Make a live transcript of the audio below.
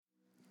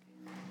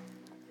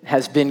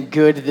has been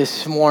good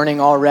this morning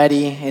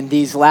already in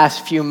these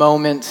last few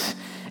moments,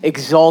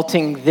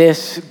 exalting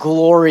this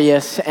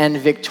glorious and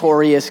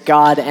victorious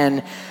God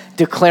and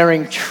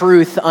declaring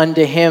truth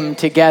unto him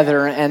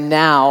together. And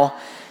now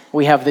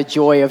we have the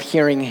joy of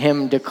hearing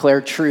him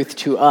declare truth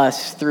to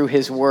us through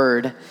his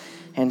word.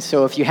 And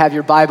so if you have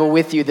your Bible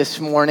with you this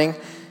morning,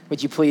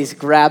 would you please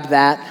grab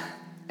that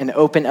and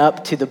open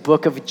up to the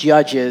book of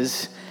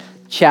Judges,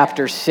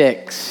 chapter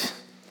 6.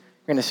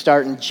 We're going to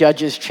start in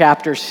Judges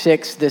chapter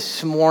 6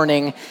 this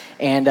morning,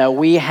 and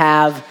we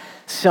have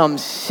some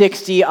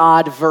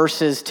 60-odd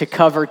verses to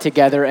cover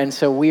together, and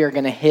so we are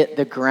going to hit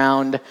the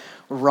ground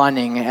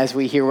running as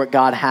we hear what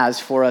God has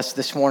for us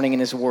this morning in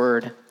his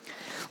word.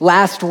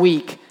 Last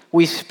week,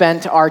 we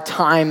spent our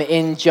time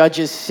in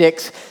Judges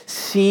 6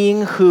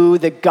 seeing who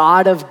the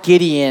God of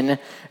Gideon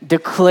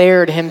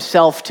declared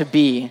himself to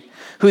be,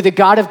 who the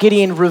God of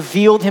Gideon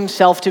revealed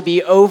himself to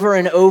be over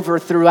and over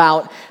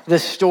throughout the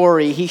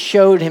story. He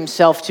showed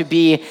himself to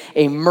be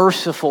a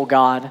merciful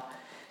God,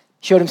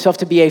 showed himself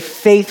to be a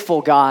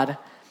faithful God,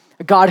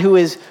 a God who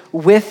is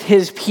with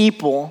his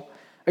people,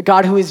 a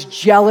God who is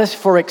jealous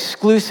for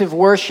exclusive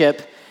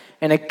worship,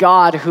 and a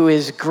God who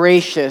is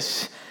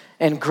gracious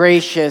and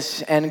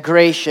gracious and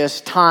gracious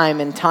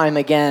time and time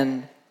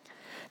again.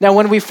 Now,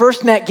 when we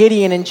first met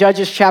Gideon in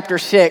Judges chapter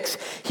 6,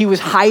 he was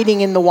hiding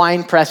in the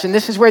winepress, and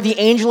this is where the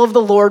angel of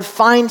the Lord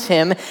finds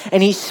him,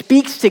 and he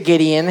speaks to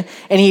Gideon,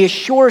 and he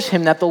assures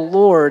him that the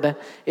Lord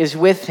is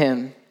with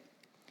him.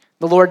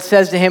 The Lord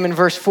says to him in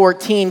verse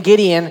 14,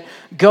 "Gideon,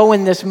 go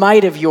in this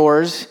might of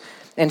yours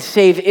and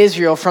save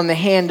Israel from the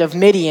hand of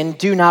Midian.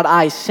 Do not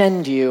I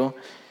send you?"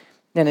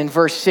 Then in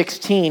verse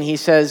 16, he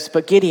says,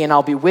 "But Gideon,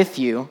 I'll be with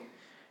you,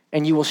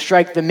 and you will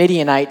strike the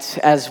Midianites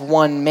as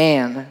one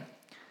man."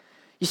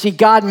 You see,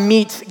 God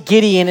meets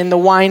Gideon in the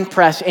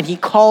winepress, and he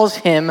calls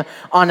him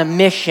on a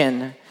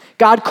mission.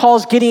 God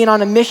calls Gideon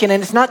on a mission,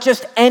 and it's not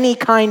just any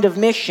kind of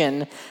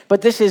mission,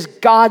 but this is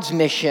God's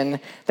mission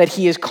that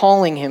he is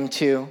calling him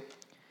to.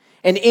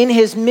 And in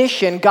his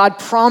mission, God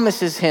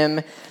promises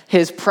him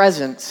his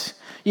presence.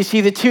 You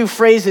see, the two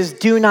phrases,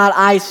 "Do not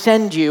I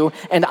send you,"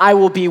 and "I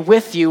will be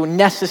with you,"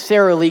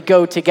 necessarily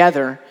go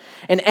together.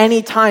 And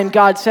any time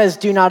God says,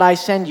 "Do not I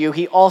send you,"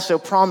 he also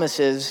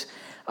promises,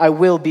 "I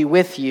will be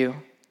with you."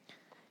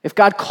 If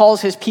God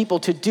calls his people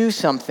to do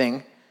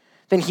something,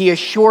 then he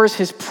assures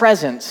his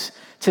presence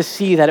to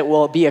see that it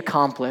will be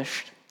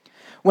accomplished.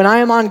 When I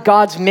am on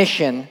God's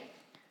mission,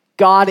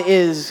 God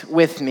is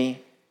with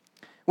me.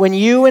 When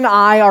you and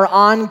I are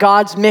on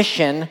God's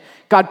mission,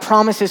 God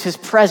promises his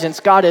presence.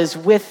 God is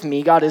with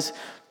me. God is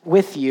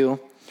with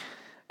you.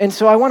 And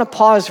so I want to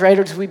pause right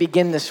as we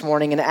begin this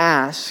morning and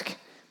ask,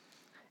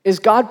 is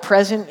God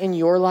present in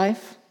your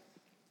life?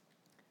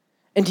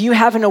 And do you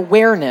have an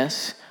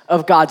awareness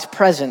of God's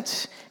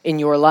presence in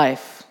your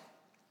life?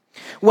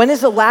 When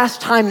is the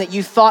last time that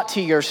you thought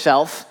to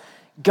yourself,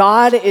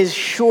 God is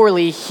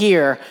surely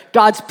here.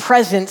 God's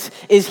presence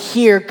is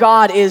here.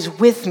 God is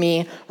with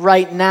me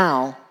right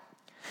now.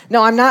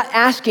 Now, I'm not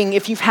asking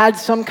if you've had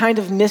some kind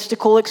of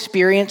mystical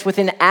experience with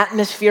an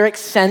atmospheric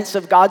sense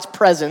of God's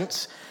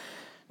presence.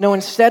 No,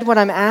 instead what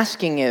I'm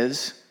asking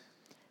is,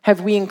 have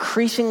we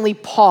increasingly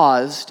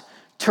paused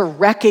to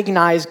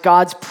recognize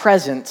God's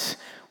presence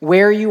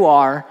where you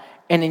are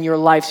and in your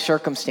life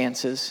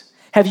circumstances?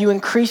 Have you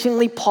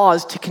increasingly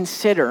paused to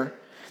consider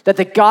that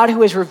the God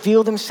who has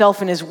revealed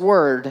himself in his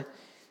word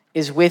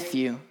is with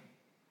you?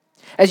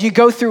 As you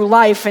go through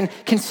life and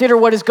consider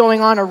what is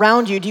going on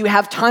around you, do you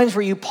have times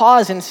where you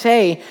pause and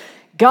say,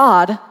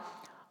 "God,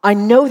 I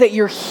know that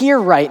you're here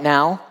right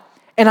now,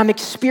 and I'm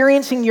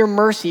experiencing your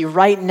mercy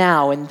right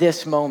now in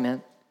this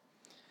moment"?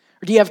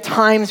 Or do you have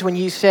times when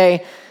you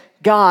say,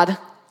 "God,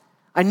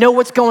 I know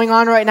what's going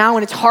on right now,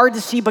 and it's hard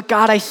to see, but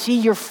God, I see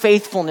your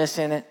faithfulness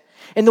in it.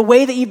 In the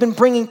way that you've been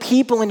bringing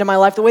people into my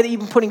life, the way that you've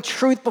been putting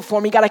truth before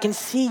me, God, I can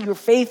see you're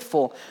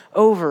faithful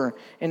over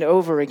and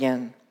over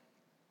again"?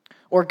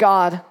 Or,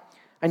 "God,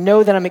 I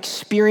know that I'm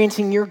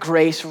experiencing your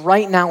grace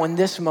right now in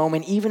this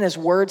moment, even as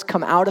words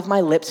come out of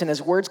my lips and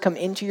as words come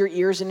into your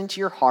ears and into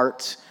your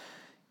hearts.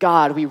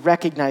 God, we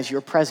recognize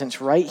your presence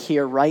right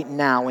here, right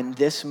now, in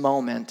this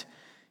moment.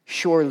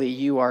 Surely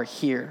you are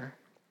here."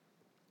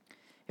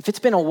 If it's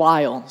been a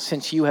while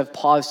since you have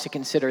paused to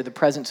consider the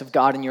presence of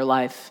God in your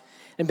life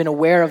and been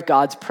aware of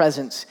God's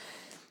presence,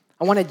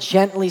 I want to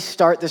gently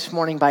start this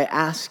morning by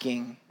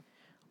asking,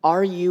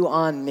 are you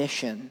on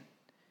mission?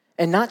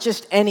 And not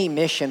just any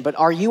mission, but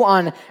are you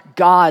on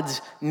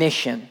God's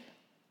mission?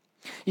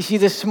 You see,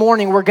 this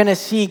morning we're going to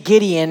see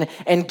Gideon,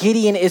 and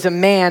Gideon is a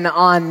man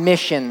on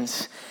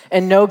missions.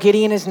 And no,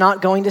 Gideon is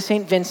not going to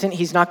St. Vincent.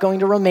 He's not going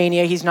to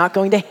Romania. He's not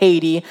going to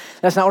Haiti.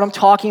 That's not what I'm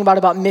talking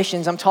about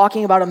missions. I'm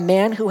talking about a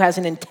man who has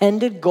an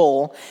intended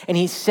goal, and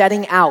he's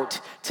setting out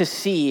to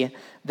see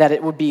that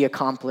it would be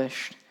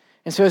accomplished.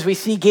 And so as we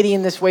see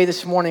Gideon this way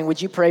this morning,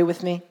 would you pray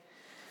with me?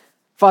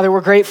 Father,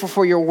 we're grateful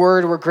for your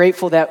word. We're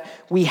grateful that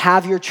we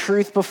have your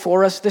truth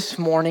before us this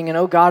morning. And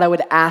oh God, I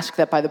would ask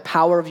that by the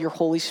power of your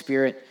Holy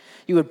Spirit,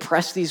 you would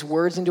press these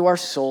words into our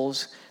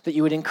souls, that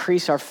you would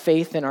increase our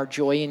faith and our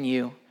joy in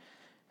you.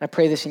 I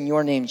pray this in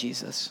your name,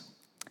 Jesus.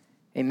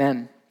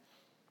 Amen.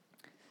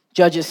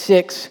 Judges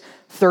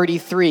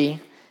 6:33.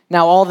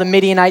 Now all the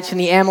Midianites and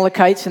the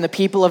Amalekites and the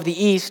people of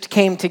the east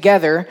came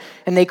together,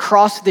 and they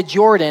crossed the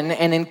Jordan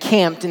and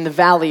encamped in the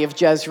valley of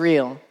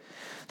Jezreel.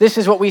 This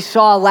is what we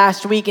saw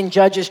last week in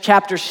Judges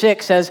chapter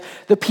 6, as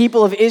the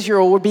people of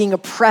Israel were being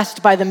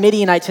oppressed by the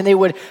Midianites, and they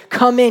would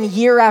come in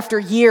year after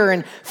year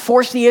and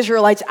force the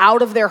Israelites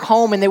out of their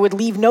home, and they would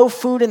leave no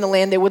food in the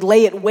land. They would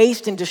lay it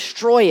waste and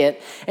destroy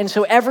it. And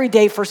so every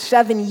day for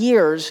 7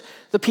 years,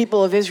 the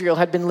people of Israel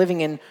had been living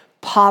in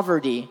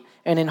poverty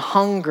and in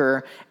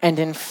hunger and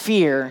in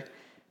fear.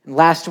 And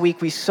last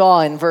week we saw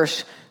in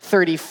verse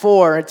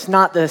 34, it's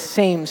not the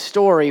same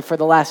story for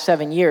the last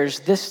 7 years.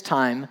 This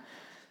time,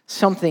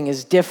 something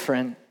is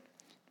different.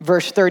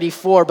 Verse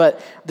 34,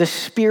 but the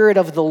Spirit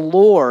of the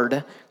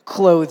Lord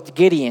clothed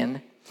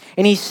Gideon,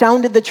 and he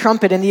sounded the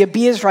trumpet, and the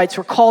Abiezrites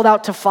were called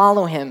out to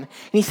follow him. And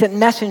he sent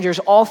messengers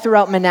all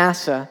throughout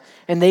Manasseh,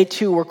 and they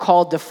too were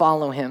called to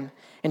follow him,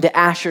 and to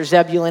Asher,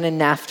 Zebulun, and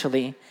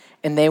Naphtali,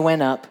 and they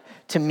went up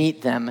to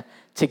meet them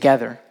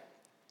together.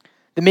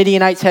 The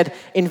Midianites had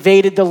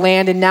invaded the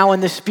land, and now in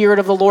the Spirit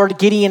of the Lord,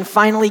 Gideon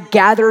finally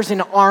gathers an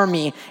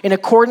army in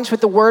accordance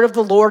with the word of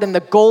the Lord and the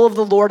goal of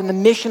the Lord and the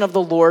mission of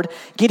the Lord.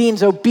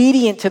 Gideon's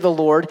obedient to the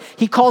Lord.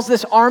 He calls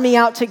this army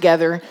out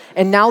together,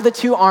 and now the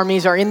two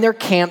armies are in their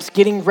camps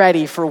getting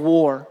ready for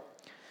war.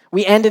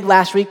 We ended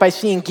last week by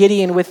seeing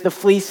Gideon with the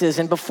fleeces,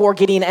 and before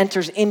Gideon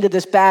enters into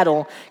this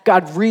battle,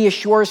 God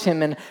reassures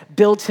him and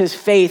builds his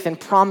faith and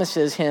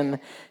promises him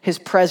his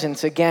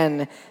presence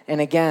again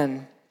and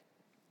again.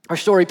 Our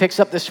story picks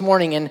up this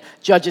morning in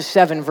Judges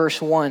 7, verse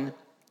 1. It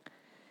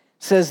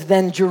says,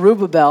 then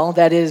Jerubbaal,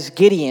 that is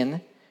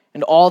Gideon,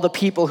 and all the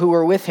people who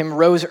were with him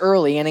rose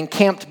early and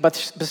encamped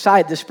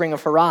beside the spring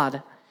of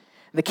Harod.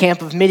 The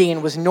camp of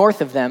Midian was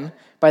north of them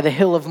by the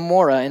hill of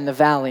Moreh in the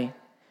valley.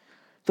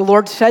 The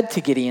Lord said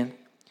to Gideon,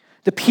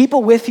 the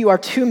people with you are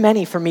too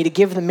many for me to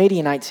give the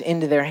Midianites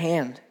into their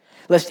hand,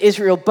 lest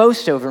Israel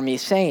boast over me,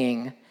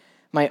 saying,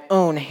 my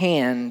own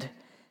hand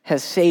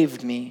has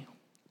saved me.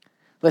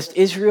 Lest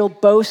Israel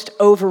boast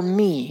over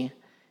me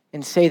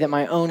and say that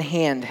my own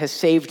hand has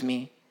saved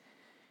me.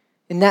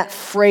 In that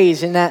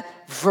phrase, in that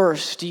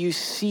verse, do you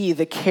see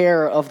the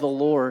care of the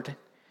Lord?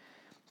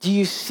 Do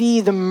you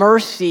see the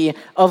mercy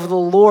of the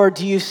Lord?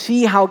 Do you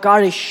see how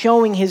God is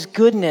showing his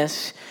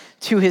goodness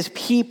to his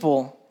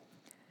people?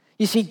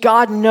 You see,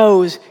 God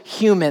knows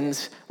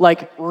humans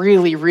like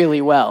really,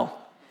 really well.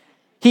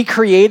 He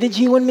created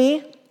you and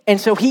me, and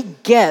so he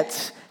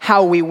gets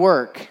how we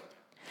work.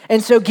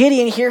 And so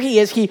Gideon, here he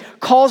is, he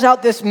calls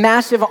out this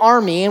massive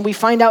army, and we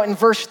find out in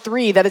verse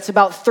 3 that it's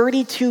about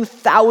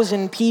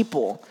 32,000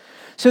 people.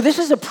 So this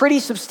is a pretty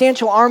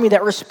substantial army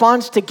that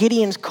responds to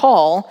Gideon's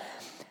call.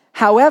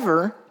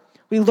 However,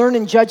 we learn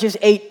in Judges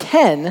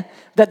 8:10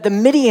 that the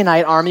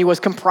Midianite army was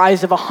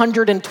comprised of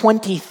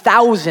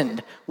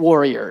 120,000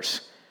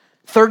 warriors.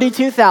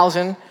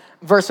 32,000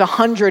 versus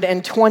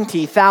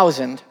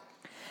 120,000.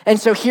 And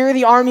so here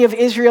the army of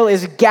Israel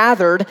is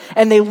gathered,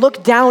 and they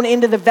look down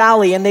into the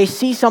valley, and they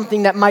see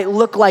something that might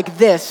look like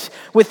this,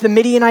 with the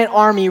Midianite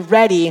army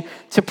ready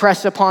to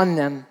press upon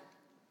them.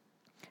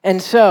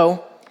 And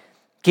so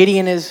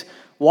Gideon is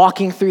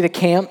walking through the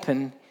camp,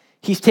 and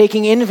he's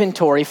taking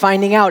inventory,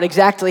 finding out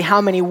exactly how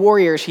many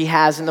warriors he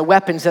has and the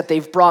weapons that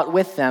they've brought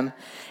with them.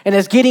 And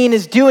as Gideon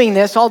is doing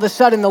this, all of a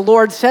sudden the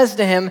Lord says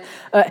to him,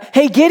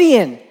 hey,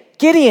 Gideon,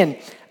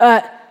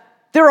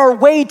 there are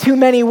way too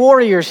many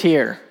warriors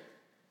here.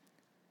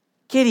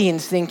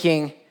 Gideon's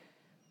thinking,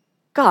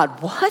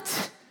 God,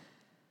 what?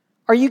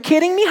 Are you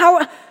kidding me?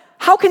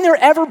 How can there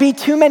ever be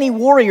too many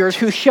warriors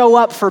who show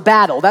up for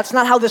battle? That's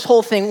not how this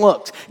whole thing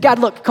looks. God,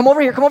 look, come over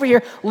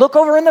here. Look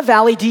over in the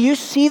valley. Do you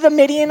see the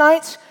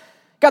Midianites?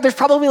 God, there's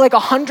probably like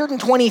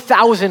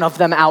 120,000 of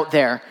them out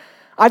there.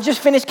 I've just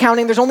finished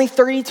counting. There's only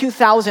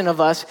 32,000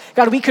 of us.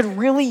 God, we could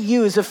really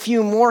use a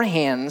few more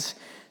hands,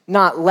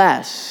 not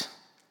less.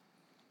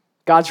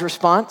 God's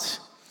response?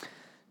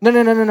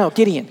 No,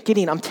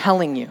 Gideon, I'm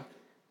telling you.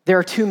 There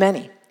are too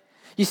many.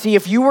 You see,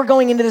 if you were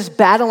going into this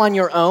battle on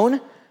your own,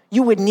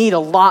 you would need a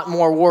lot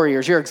more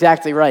warriors. You're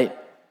exactly right.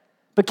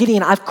 But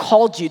Gideon, I've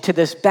called you to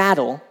this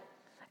battle,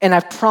 and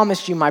I've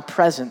promised you my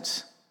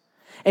presence.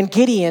 And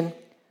Gideon,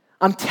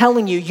 I'm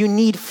telling you, you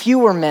need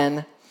fewer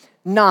men,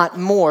 not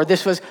more.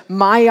 This was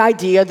my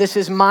idea. This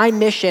is my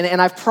mission,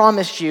 and I've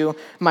promised you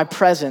my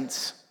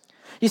presence.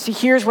 You see,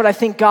 here's what I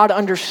think God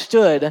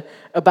understood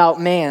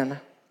about man.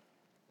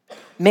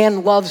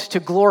 Man loves to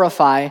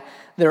glorify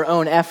their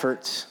own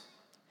efforts.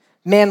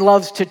 Man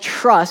loves to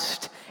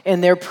trust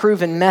in their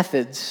proven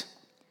methods.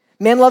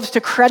 Man loves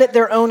to credit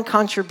their own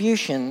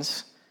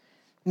contributions.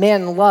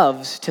 Man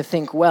loves to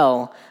think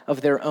well of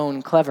their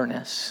own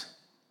cleverness.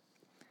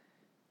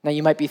 Now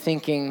you might be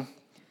thinking,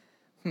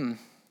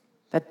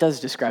 that does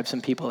describe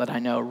some people that I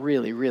know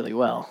really, really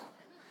well.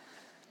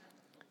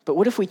 But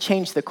what if we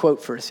change the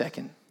quote for a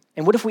second?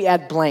 And what if we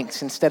add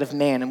blanks instead of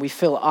man and we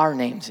fill our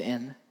names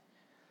in?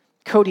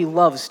 Cody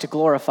loves to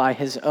glorify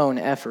his own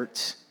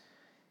efforts.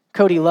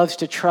 Cody loves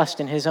to trust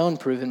in his own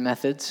proven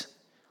methods.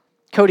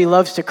 Cody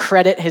loves to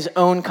credit his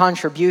own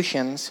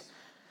contributions.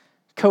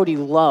 Cody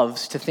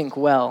loves to think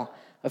well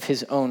of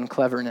his own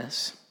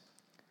cleverness.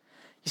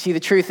 You see, the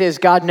truth is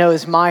God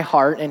knows my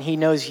heart and he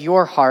knows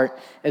your heart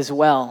as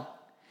well.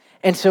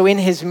 And so in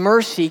his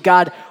mercy,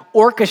 God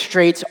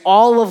orchestrates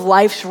all of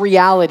life's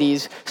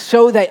realities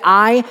so that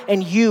I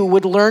and you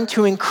would learn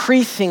to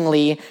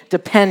increasingly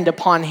depend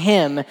upon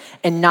him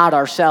and not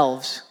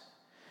ourselves.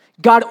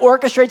 God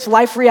orchestrates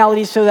life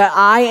realities so that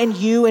I and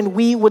you and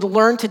we would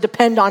learn to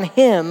depend on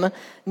him,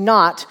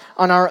 not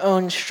on our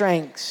own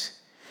strengths.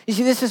 You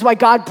see, this is why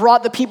God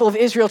brought the people of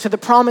Israel to the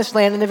promised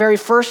land in the very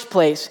first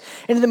place,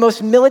 into the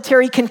most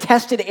military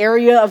contested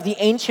area of the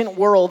ancient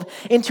world,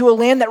 into a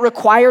land that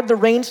required the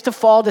rains to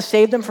fall to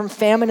save them from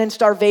famine and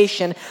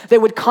starvation. They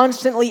would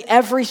constantly,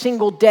 every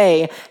single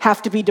day,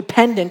 have to be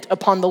dependent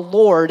upon the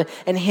Lord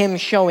and him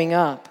showing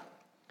up.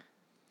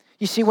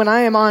 You see, when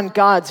I am on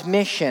God's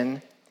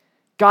mission,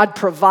 God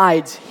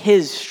provides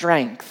his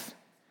strength.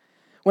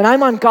 When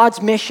I'm on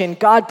God's mission,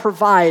 God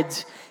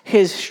provides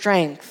his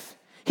strength.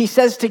 He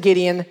says to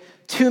Gideon,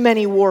 too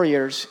many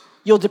warriors,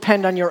 you'll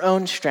depend on your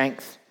own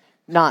strength,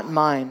 not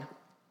mine.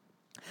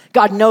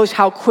 God knows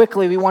how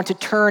quickly we want to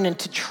turn and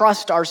to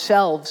trust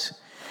ourselves.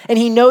 And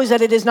he knows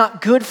that it is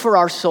not good for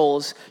our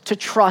souls to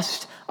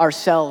trust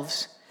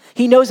ourselves.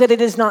 He knows that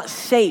it is not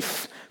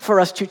safe for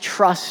us to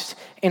trust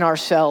in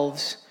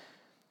ourselves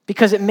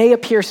because it may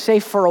appear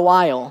safe for a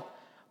while,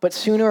 but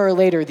sooner or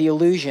later the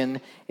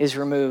illusion is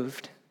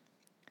removed.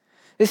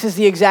 This is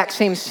the exact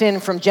same sin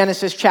from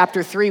Genesis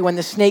chapter 3 when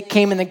the snake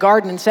came in the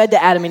garden and said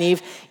to Adam and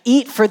Eve,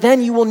 eat, for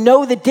then you will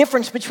know the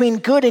difference between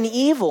good and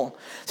evil.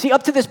 See,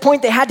 up to this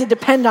point, they had to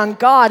depend on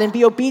God and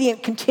be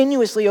obedient,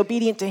 continuously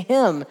obedient to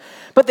him.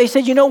 But they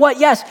said, you know what?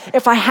 Yes,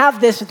 if I have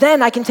this,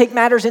 then I can take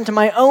matters into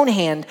my own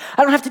hand.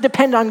 I don't have to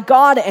depend on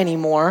God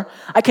anymore.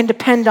 I can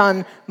depend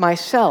on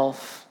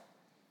myself.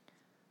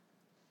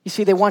 You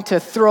see, they want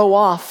to throw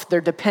off their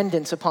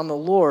dependence upon the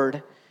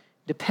Lord,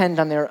 depend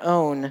on their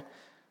own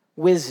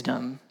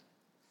wisdom.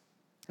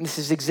 And this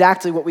is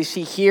exactly what we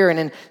see here. And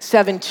in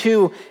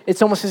 7:2,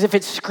 it's almost as if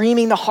it's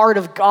screaming the heart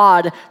of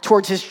God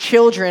towards his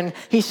children.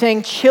 He's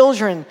saying,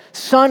 children,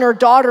 son or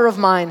daughter of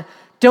mine,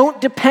 don't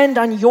depend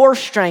on your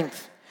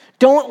strength.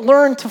 Don't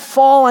learn to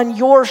fall on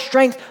your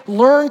strength.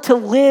 Learn to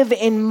live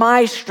in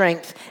my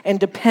strength and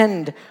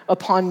depend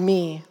upon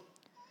me.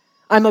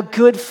 I'm a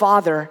good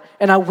father,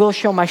 and I will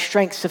show my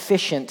strength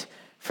sufficient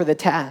for the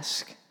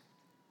task.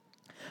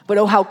 But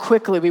oh, how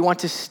quickly we want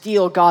to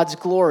steal God's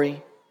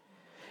glory.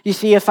 You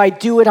see, if I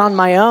do it on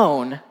my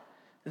own,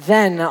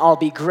 then I'll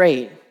be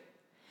great.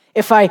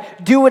 If I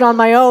do it on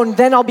my own,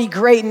 then I'll be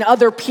great, and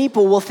other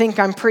people will think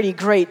I'm pretty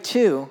great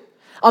too.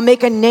 I'll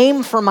make a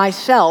name for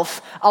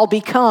myself. I'll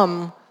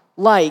become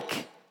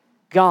like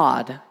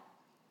God.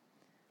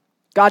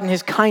 God in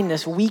his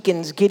kindness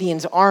weakens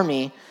Gideon's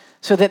army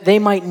so that they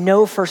might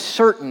know for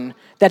certain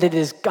that it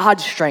is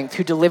God's strength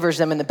who delivers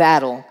them in the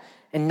battle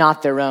and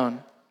not their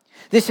own.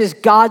 This is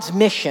God's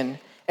mission,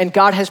 and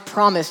God has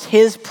promised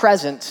his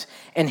presence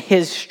and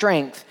his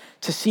strength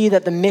to see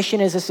that the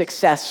mission is a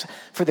success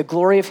for the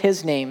glory of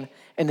his name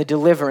and the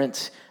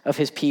deliverance of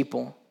his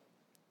people.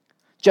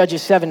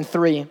 Judges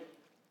 7:3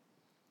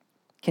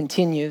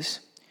 continues.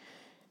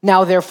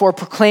 Now therefore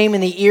proclaim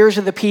in the ears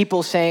of the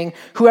people, saying,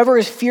 whoever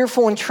is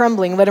fearful and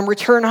trembling, let him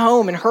return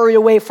home and hurry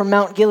away from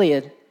Mount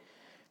Gilead.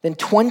 Then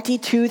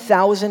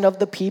 22,000 of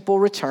the people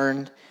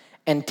returned,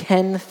 and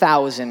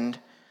 10,000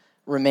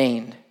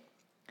 remained.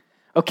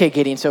 Okay,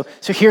 Gideon, so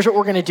here's what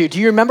we're going to do. Do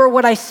you remember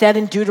what I said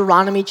in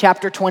Deuteronomy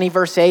chapter 20,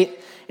 verse 8?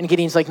 And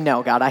Gideon's like,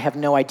 no, God, I have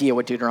no idea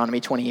what Deuteronomy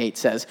 28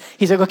 says.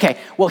 He's like, okay,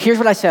 well, here's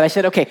what I said. I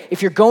said, okay,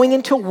 if you're going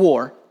into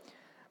war,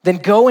 then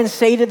go and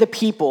say to the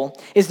people,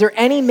 is there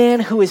any man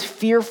who is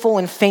fearful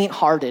and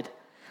faint-hearted?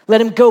 Let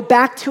him go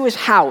back to his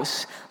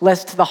house,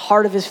 lest the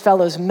heart of his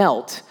fellows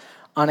melt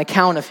on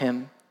account of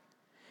him.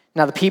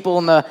 Now, the people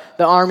in the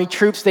army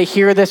troops, they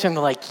hear this and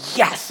they're like,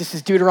 yes, this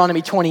is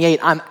Deuteronomy 28.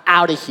 I'm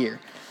out of here.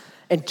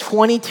 And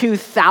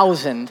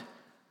 22,000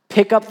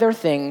 pick up their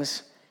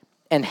things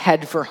and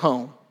head for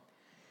home.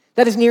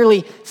 That is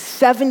nearly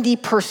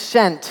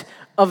 70%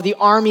 of the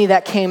army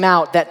that came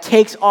out that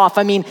takes off.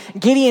 I mean,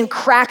 Gideon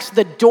cracks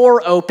the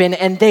door open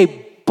and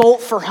they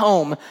bolt for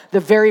home the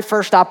very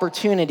first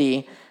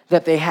opportunity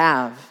that they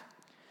have.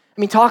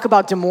 I mean, talk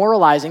about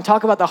demoralizing.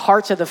 Talk about the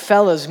hearts of the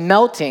fellows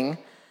melting.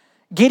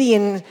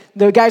 Gideon,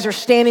 the guys are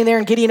standing there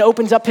and Gideon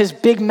opens up his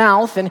big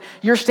mouth and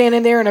you're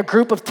standing there in a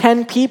group of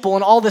 10 people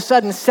and all of a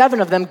sudden 7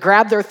 of them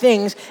grab their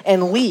things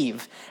and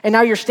leave. And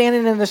now you're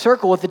standing in the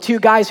circle with the 2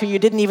 guys who you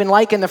didn't even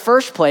like in the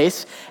first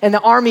place, and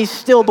the army's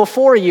still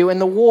before you and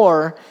the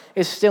war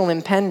is still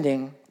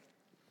impending.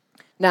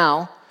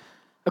 Now,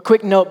 a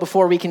quick note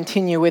before we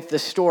continue with the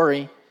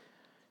story.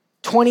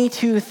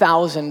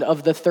 22,000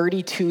 of the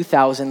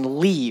 32,000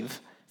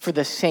 leave for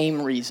the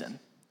same reason.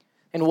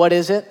 And what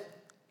is it?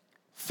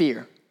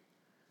 Fear.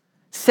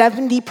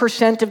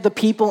 70% of the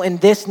people in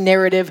this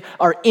narrative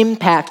are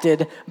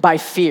impacted by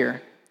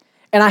fear.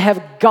 And I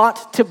have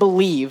got to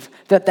believe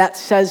that that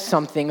says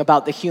something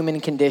about the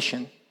human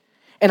condition.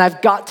 And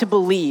I've got to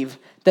believe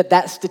that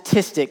that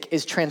statistic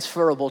is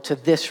transferable to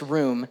this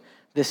room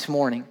this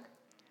morning.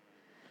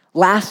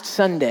 Last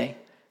Sunday,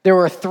 there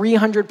were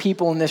 300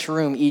 people in this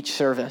room each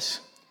service.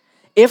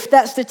 If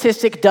that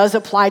statistic does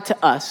apply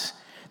to us,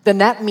 then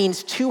that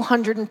means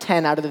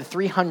 210 out of the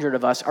 300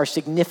 of us are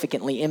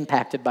significantly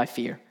impacted by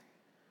fear.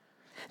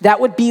 That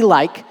would be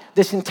like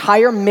this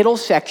entire middle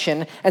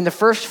section and the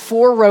first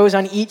 4 rows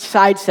on each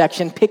side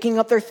section picking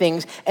up their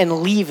things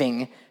and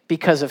leaving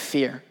because of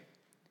fear.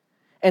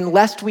 And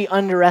lest we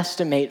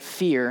underestimate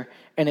fear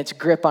and its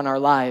grip on our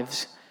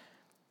lives,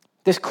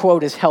 this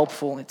quote is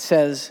helpful. It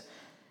says,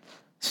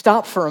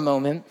 "Stop for a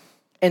moment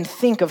and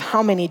think of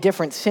how many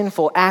different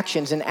sinful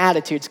actions and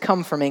attitudes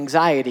come from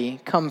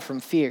anxiety, come from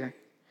fear.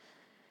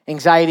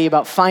 Anxiety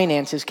about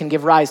finances can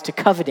give rise to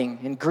coveting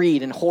and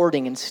greed and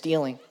hoarding and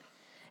stealing.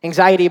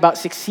 Anxiety about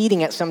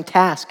succeeding at some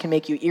task can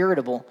make you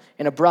irritable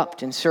and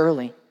abrupt and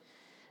surly.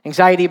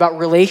 Anxiety about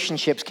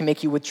relationships can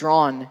make you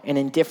withdrawn and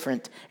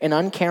indifferent and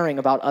uncaring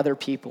about other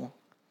people.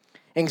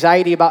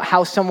 Anxiety about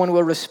how someone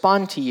will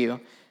respond to you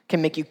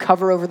can make you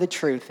cover over the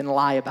truth and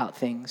lie about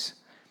things.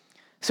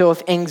 So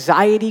if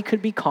anxiety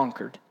could be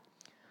conquered,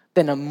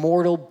 then a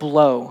mortal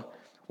blow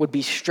would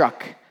be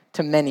struck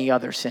to many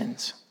other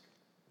sins."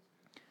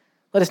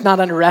 Let us not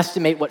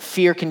underestimate what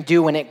fear can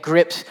do when it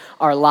grips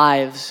our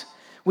lives.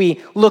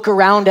 We look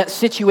around at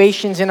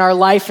situations in our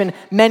life, and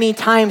many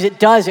times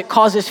it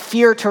causes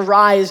fear to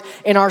rise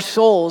in our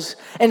souls.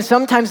 And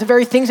sometimes the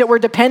very things that we're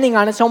depending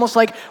on, it's almost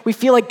like we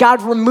feel like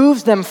God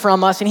removes them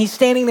from us, and he's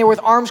standing there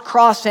with arms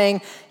crossed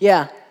saying,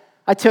 "Yeah,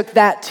 I took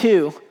that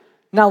too.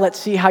 Now let's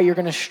see how you're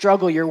going to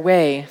struggle your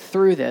way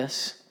through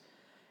this."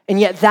 And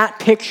yet that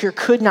picture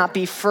could not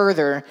be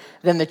further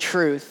than the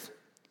truth.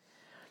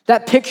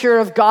 That picture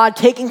of God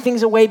taking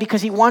things away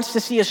because he wants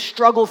to see us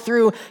struggle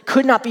through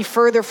could not be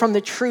further from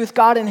the truth.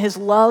 God in his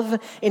love,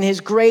 in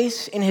his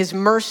grace, in his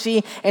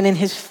mercy, and in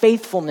his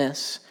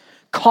faithfulness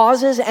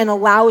causes and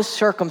allows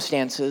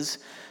circumstances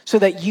so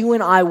that you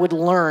and I would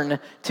learn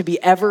to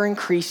be ever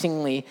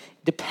increasingly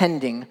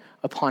depending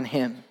upon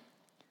him.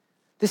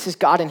 This is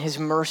God in his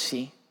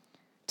mercy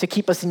to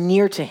keep us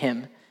near to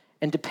him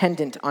and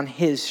dependent on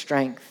his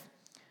strength.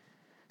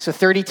 So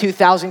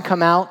 32,000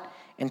 come out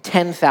and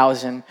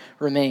 10,000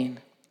 remain.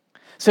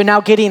 So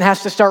now Gideon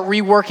has to start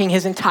reworking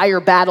his entire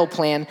battle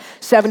plan.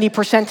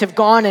 70% have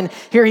gone, and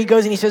here he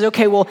goes and he says,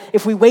 okay, well,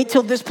 if we wait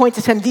till this point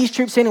to send these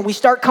troops in and we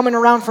start coming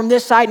around from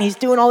this side and he's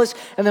doing all this,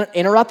 and then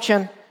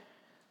interruption.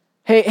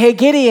 Hey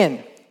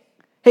Gideon,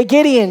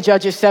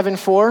 Judges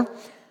 7:4,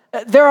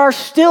 there are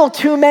still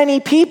too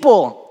many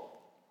people.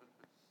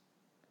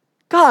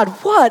 God,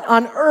 what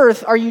on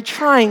earth are you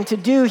trying to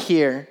do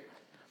here?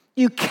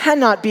 You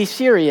cannot be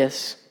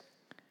serious.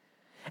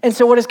 And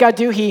so what does God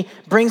do? He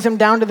brings them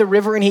down to the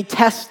river and he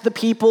tests the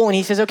people and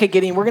he says, okay,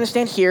 Gideon, we're going to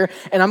stand here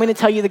and I'm going to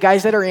tell you the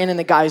guys that are in and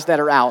the guys that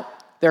are out.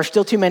 There are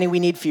still too many.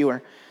 We need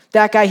fewer.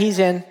 That guy, he's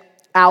in.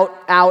 Out.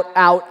 All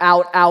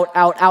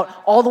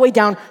the way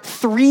down,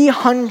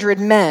 300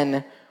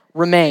 men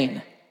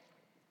remain.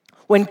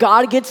 When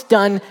God gets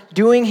done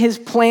doing his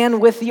plan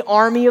with the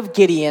army of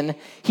Gideon,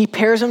 he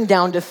pares them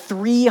down to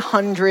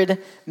 300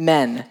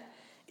 men.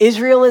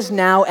 Israel is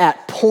now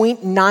at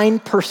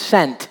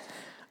 0.9%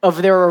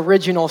 of their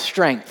original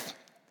strength.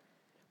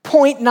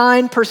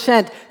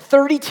 0.9%.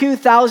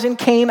 32,000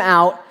 came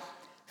out,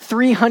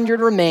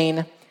 300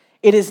 remain.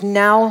 It is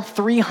now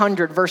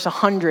 300 versus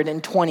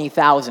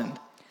 120,000.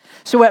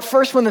 So at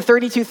first when the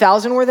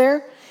 32,000 were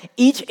there,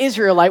 each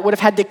Israelite would have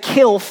had to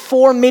kill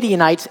 4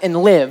 Midianites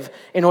and live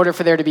in order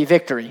for there to be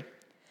victory.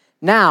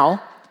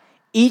 Now,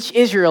 each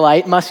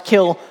Israelite must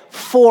kill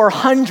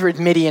 400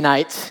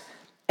 Midianites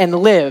and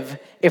live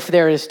if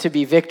there is to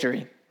be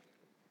victory.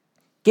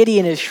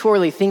 Gideon is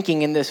surely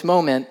thinking in this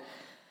moment,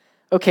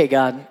 okay,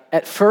 God,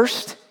 at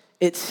first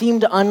it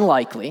seemed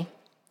unlikely,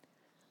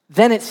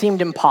 then it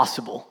seemed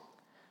impossible,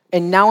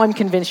 and now I'm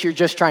convinced you're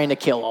just trying to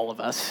kill all of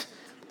us.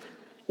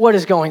 What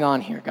is going on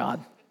here,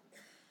 God?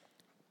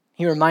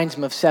 He reminds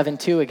him of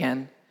 7:2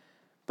 again,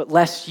 but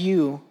lest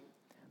you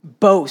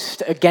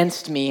boast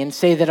against me and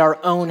say that our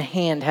own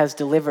hand has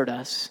delivered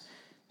us.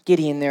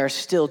 Gideon, there are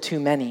still too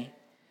many.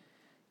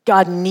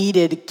 God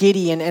needed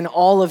Gideon and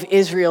all of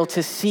Israel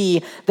to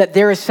see that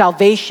there is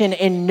salvation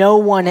in no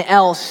one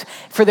else,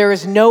 for there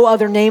is no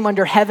other name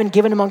under heaven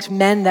given amongst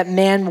men that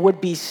man would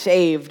be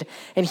saved.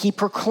 And he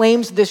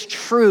proclaims this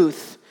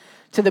truth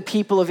to the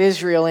people of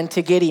Israel and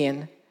to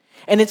Gideon.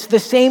 And it's the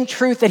same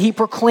truth that he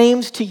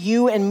proclaims to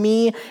you and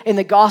me in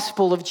the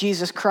gospel of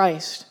Jesus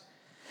Christ.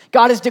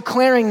 God is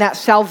declaring that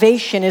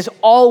salvation is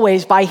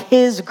always by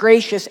his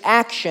gracious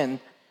action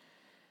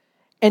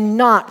and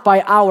not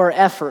by our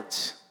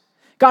efforts.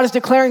 God is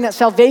declaring that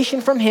salvation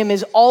from him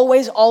is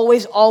always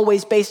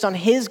based on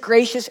his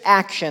gracious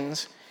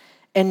actions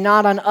and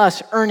not on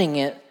us earning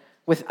it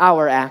with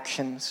our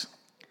actions.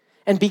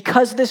 And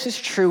because this is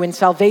true in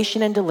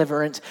salvation and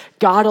deliverance,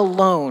 God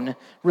alone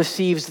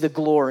receives the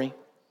glory.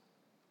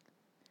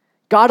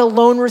 God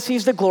alone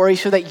receives the glory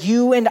so that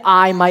you and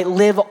I might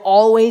live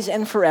always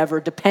and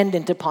forever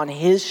dependent upon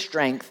his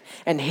strength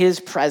and his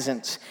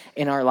presence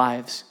in our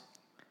lives.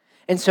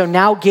 And so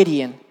now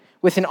Gideon,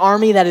 with an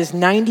army that is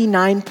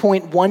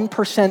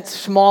 99.1%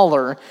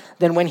 smaller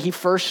than when he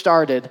first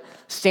started,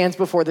 stands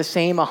before the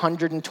same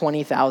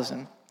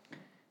 120,000.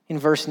 In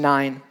verse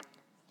 9,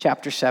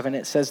 chapter 7,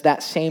 it says,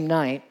 that same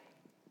night,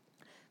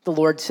 the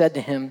Lord said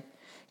to him,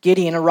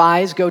 Gideon,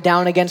 arise, go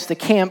down against the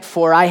camp,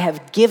 for I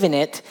have given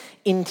it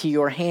into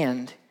your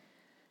hand.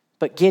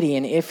 But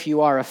Gideon, if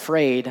you are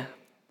afraid.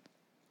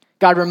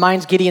 God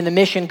reminds Gideon the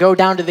mission, go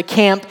down to the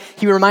camp.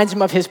 He reminds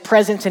him of his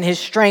presence and his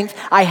strength.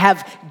 I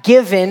have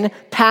given,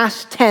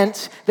 past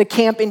tense, the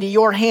camp into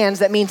your hands.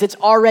 That means it's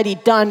already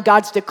done.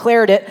 God's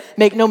declared it.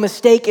 Make no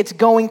mistake, it's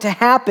going to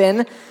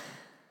happen.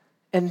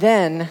 And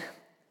then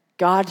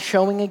God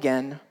showing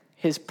again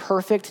his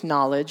perfect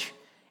knowledge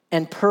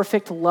and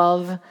perfect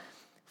love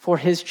for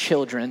his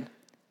children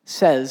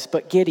says,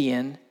 but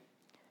Gideon,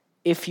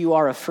 if you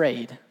are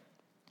afraid.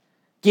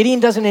 Gideon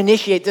doesn't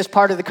initiate this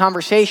part of the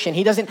conversation.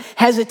 He doesn't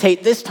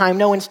hesitate this time.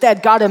 No,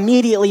 instead, God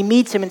immediately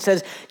meets him and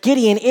says,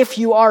 Gideon, if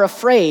you are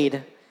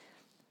afraid.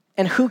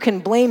 And who can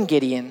blame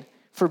Gideon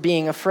for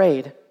being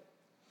afraid?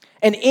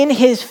 And in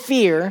his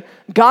fear,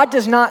 God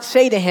does not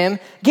say to him,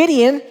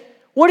 Gideon,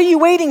 what are you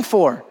waiting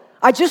for?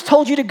 I just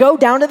told you to go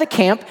down to the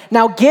camp.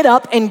 Now get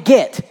up and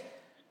get.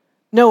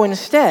 No,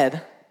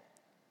 instead,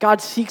 God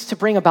seeks to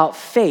bring about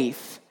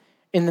faith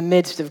in the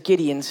midst of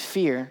Gideon's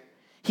fear.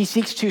 He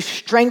seeks to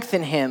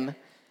strengthen him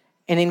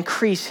and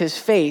increase his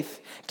faith.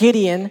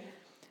 Gideon,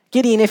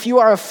 if you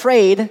are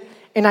afraid,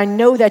 and I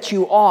know that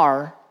you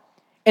are,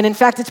 and in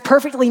fact, it's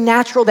perfectly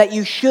natural that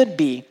you should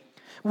be.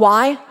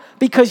 Why?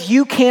 Because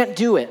you can't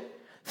do it.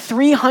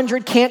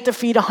 300 can't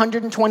defeat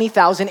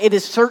 120,000. It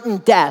is certain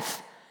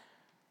death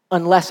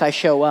unless I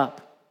show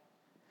up.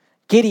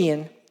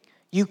 Gideon,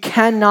 you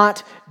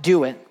cannot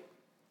do it.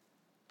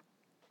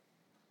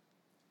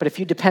 But if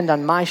you depend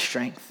on my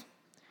strength,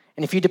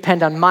 and if you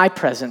depend on my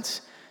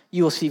presence,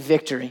 you will see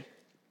victory.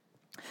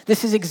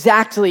 This is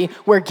exactly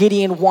where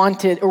Gideon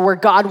wanted, or where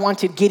God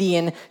wanted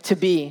Gideon to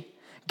be.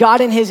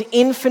 God in his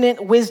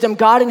infinite wisdom,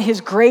 God in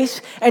his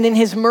grace and in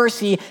his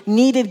mercy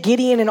needed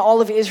Gideon and all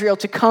of Israel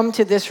to come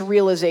to this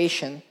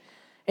realization.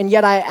 And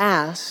yet I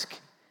ask,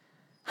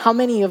 how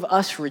many of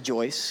us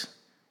rejoice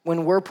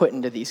when we're put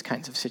into these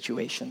kinds of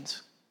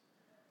situations?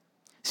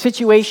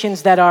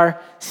 Situations that are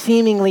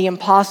seemingly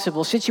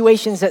impossible,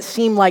 situations that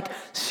seem like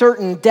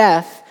certain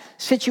death,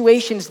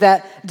 situations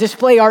that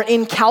display our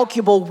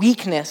incalculable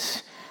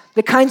weakness,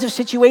 the kinds of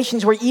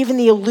situations where even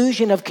the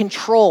illusion of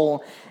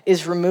control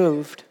is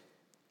removed.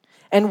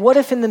 And what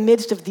if in the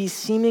midst of these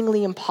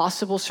seemingly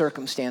impossible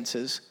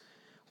circumstances,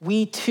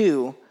 we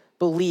too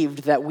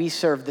believed that we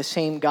serve the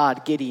same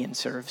God Gideon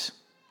serves?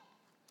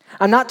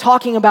 I'm not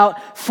talking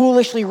about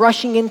foolishly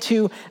rushing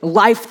into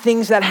life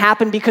things that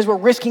happen because we're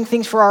risking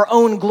things for our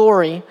own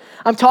glory.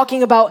 I'm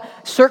talking about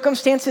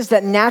circumstances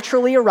that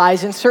naturally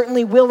arise and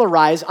certainly will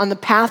arise on the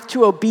path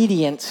to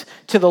obedience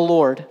to the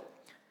Lord.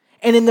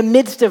 And in the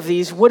midst of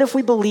these, what if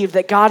we believe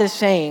that God is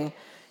saying,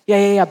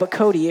 yeah, but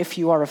Cody, if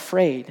you are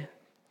afraid.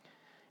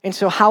 And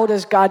so how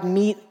does God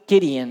meet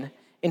Gideon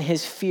in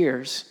his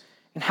fears?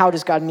 And how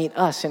does God meet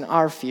us in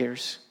our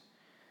fears?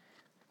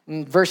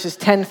 In verses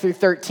 10 through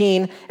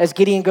 13, as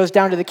Gideon goes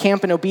down to the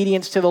camp in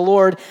obedience to the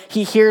Lord,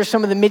 he hears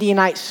some of the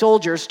Midianite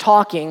soldiers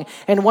talking,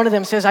 and one of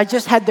them says, I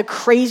just had the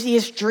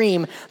craziest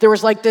dream. There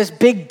was like this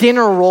big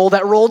dinner roll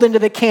that rolled into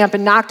the camp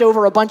and knocked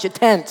over a bunch of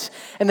tents.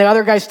 And the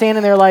other guy's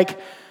standing there like,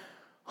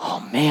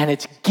 oh man,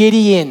 it's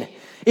Gideon.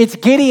 It's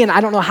Gideon.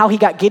 I don't know how he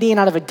got Gideon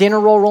out of a dinner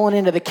roll rolling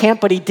into the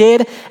camp, but he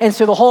did. And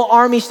so the whole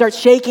army starts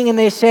shaking and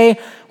they say,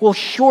 well,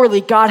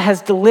 surely God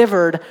has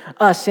delivered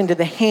us into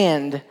the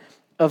hand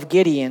of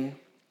Gideon.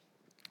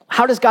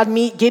 How does God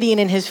meet Gideon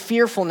in his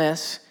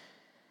fearfulness?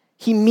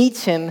 He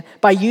meets him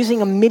by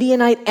using a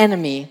Midianite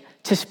enemy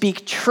to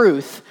speak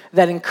truth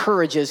that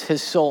encourages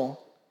his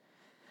soul.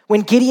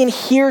 When Gideon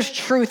hears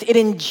truth, it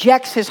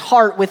injects his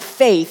heart with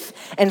faith,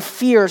 and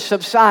fear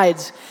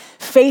subsides.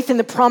 Faith in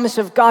the promise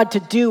of God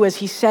to do as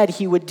he said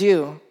he would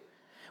do.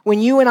 When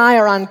you and I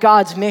are on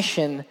God's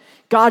mission,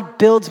 God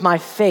builds my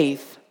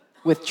faith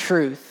with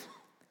truth.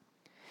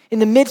 In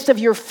the midst of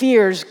your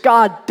fears,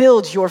 God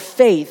builds your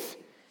faith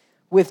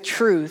with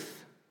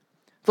truth.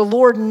 The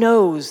Lord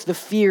knows the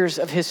fears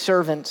of his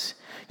servants,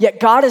 yet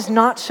God is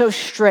not so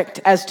strict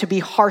as to be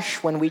harsh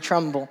when we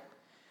tremble.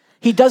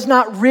 He does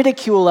not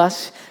ridicule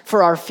us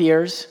for our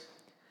fears.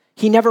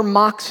 He never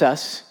mocks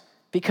us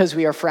because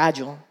we are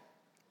fragile.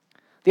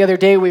 The other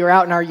day, we were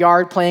out in our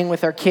yard playing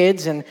with our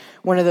kids, and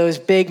one of those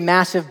big,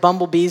 massive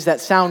bumblebees that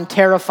sound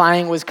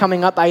terrifying was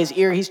coming up by his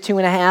ear. He's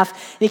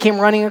 2.5. He came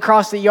running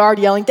across the yard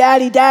yelling,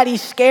 Daddy, Daddy,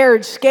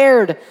 scared,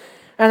 scared.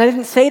 And I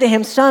didn't say to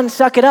him, son,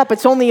 suck it up.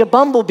 It's only a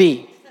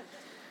bumblebee.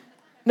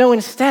 No,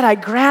 instead, I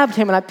grabbed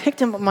him and I picked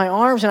him up in my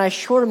arms and I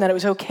assured him that it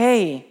was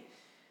okay.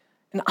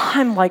 And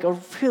I'm like a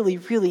really,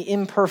 really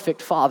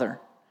imperfect father.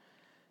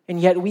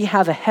 And yet we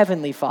have a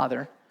heavenly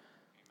Father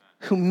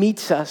who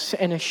meets us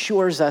and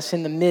assures us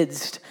in the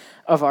midst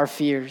of our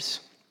fears.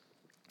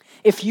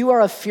 If you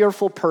are a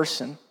fearful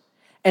person,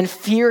 and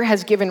fear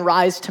has given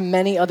rise to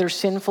many other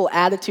sinful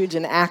attitudes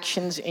and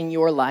actions in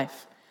your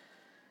life,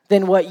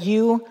 then what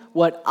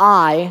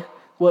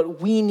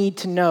we need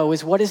to know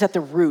is what is at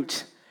the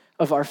root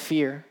of our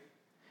fear.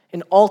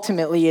 And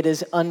ultimately, it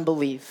is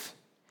unbelief.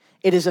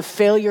 It is a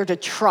failure to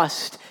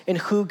trust in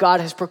who God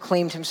has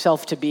proclaimed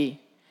himself to be.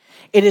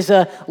 It is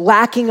a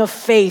lacking of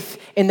faith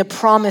in the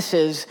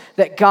promises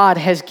that God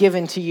has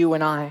given to you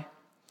and I.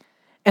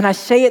 And I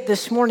say it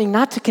this morning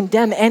not to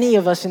condemn any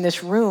of us in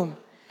this room.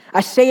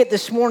 I say it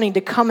this morning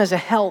to come as a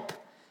help.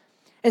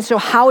 And so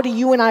how do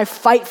you and I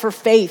fight for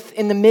faith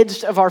in the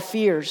midst of our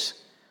fears?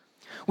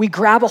 We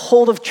grab a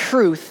hold of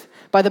truth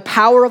by the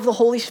power of the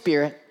Holy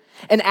Spirit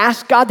and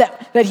ask God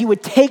that he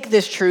would take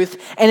this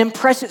truth and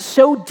impress it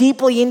so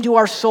deeply into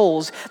our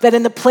souls that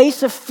in the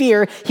place of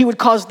fear, he would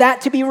cause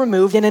that to be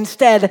removed and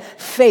instead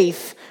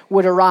faith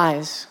would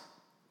arise.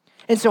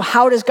 And so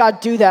how does God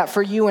do that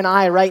for you and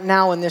I right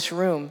now in this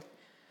room?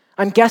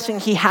 I'm guessing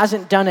he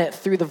hasn't done it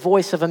through the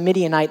voice of a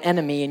Midianite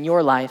enemy in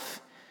your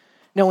life.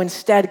 No,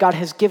 instead, God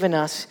has given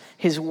us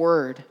his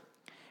word.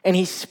 And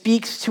he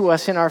speaks to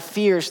us in our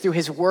fears through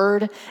his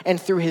word and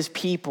through his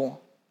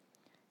people.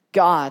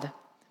 God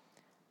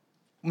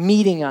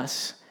meeting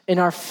us in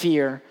our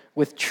fear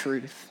with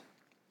truth.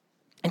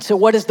 And so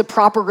what is the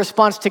proper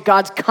response to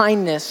God's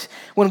kindness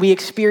when we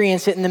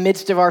experience it in the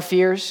midst of our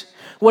fears?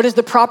 What is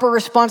the proper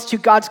response to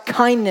God's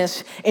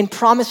kindness in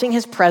promising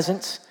his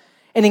presence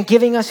and in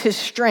giving us his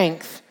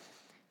strength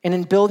and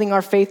in building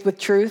our faith with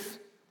truth?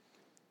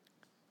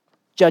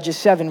 Judges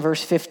 7,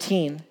 verse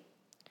 15.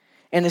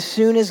 And as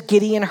soon as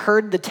Gideon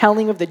heard the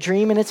telling of the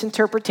dream and its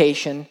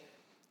interpretation,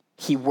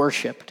 he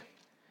worshiped.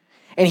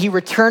 And he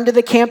returned to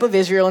the camp of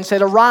Israel and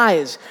said,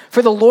 "Arise,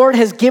 for the Lord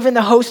has given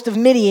the host of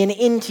Midian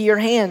into your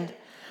hand."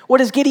 What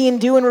does Gideon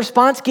do in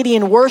response?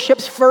 Gideon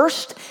worships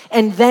first,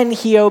 and then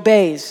he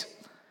obeys.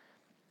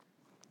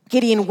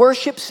 Gideon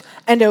worships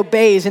and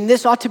obeys, and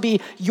this ought to be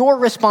your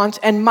response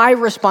and my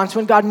response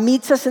when God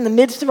meets us in the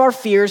midst of our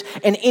fears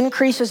and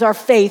increases our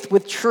faith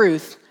with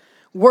truth.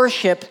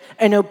 Worship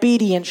and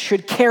obedience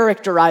should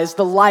characterize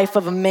the life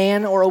of a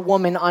man or a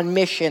woman on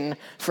mission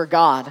for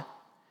God.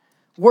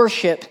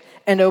 Worship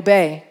and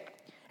obey.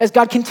 As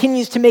God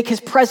continues to make his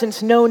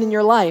presence known in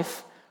your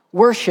life,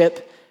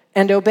 worship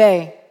and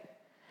obey.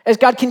 As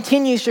God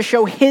continues to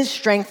show his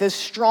strength as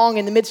strong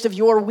in the midst of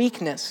your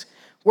weakness,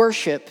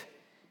 worship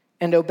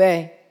and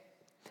obey.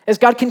 As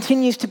God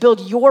continues to build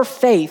your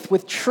faith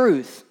with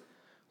truth,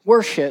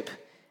 worship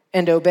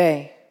and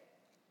obey.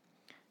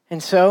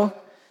 And so,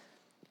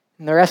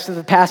 in the rest of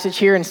the passage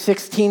here in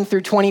 16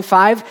 through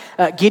 25,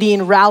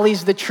 Gideon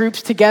rallies the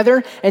troops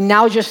together, and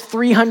now just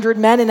 300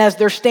 men, and as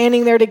they're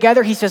standing there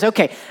together, he says,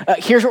 okay,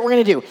 here's what we're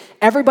gonna do.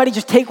 Everybody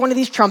just take one of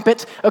these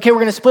trumpets. Okay, we're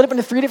gonna split up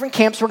into 3 different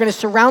camps. We're gonna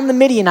surround the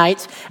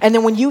Midianites, and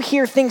then when you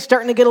hear things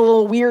starting to get a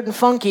little weird and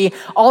funky,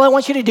 all I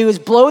want you to do is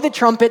blow the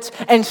trumpets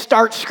and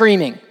start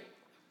screaming.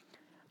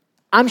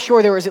 I'm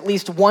sure there was at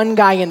least one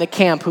guy in the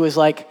camp who was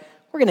like,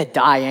 we're gonna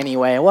die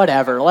anyway,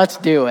 whatever, let's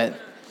do it.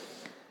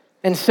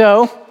 And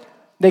so,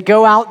 they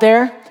go out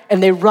there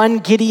and they run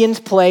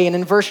Gideon's play. And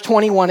in verse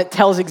 21, it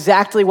tells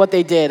exactly what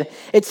they did.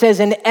 It says,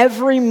 and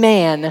every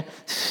man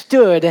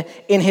stood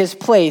in his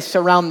place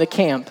around the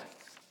camp.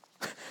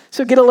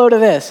 So get a load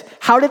of this.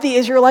 How did the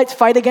Israelites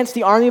fight against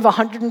the army of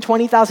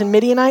 120,000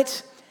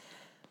 Midianites?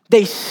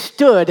 They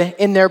stood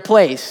in their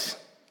place.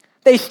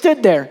 They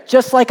stood there,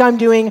 just like I'm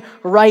doing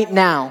right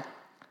now.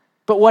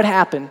 But what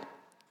happened?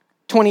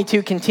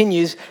 22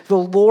 continues, the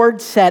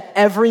Lord set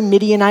every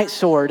Midianite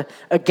sword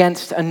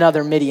against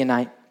another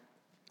Midianite.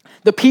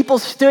 The people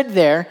stood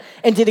there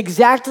and did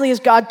exactly as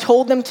God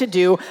told them to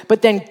do,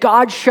 but then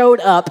God showed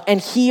up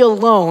and he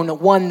alone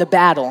won the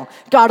battle.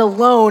 God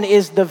alone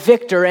is the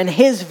victor, and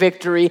his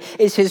victory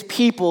is his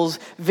people's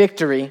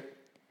victory.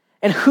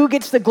 And who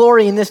gets the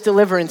glory in this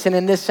deliverance and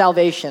in this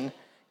salvation?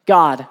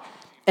 God,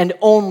 and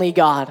only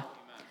God.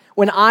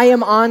 When I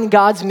am on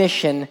God's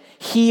mission,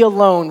 he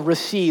alone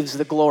receives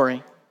the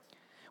glory.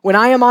 When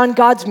I am on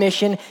God's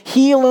mission,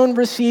 he alone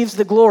receives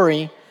the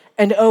glory,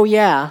 and oh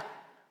yeah,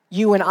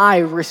 you and I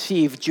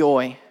receive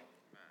joy.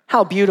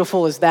 How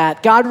beautiful is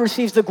that? God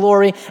receives the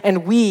glory,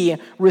 and we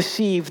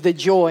receive the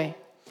joy.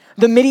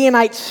 The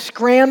Midianites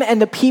scram, and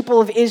the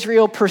people of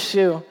Israel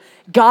pursue.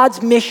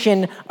 God's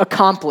mission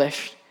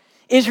accomplished.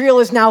 Israel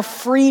is now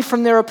free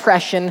from their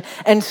oppression,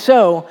 and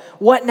so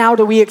what now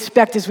do we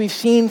expect as we've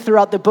seen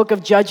throughout the book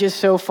of Judges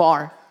so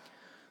far?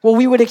 Well,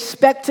 we would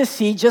expect to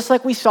see, just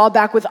like we saw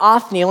back with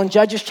Othniel in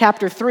Judges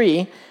chapter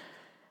 3,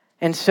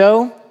 and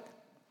so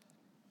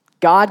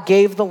God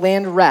gave the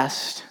land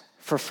rest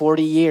for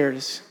 40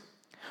 years.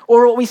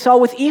 Or what we saw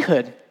with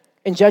Ehud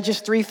in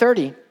Judges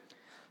 3:30.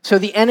 So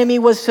the enemy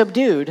was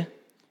subdued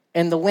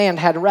and the land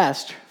had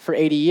rest for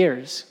 80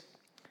 years.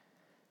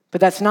 But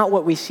that's not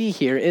what we see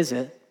here, is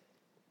it?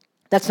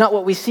 That's not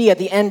what we see at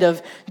the end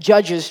of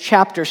Judges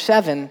chapter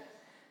 7.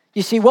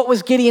 You see, what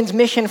was Gideon's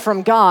mission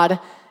from God?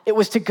 It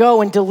was to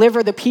go and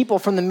deliver the people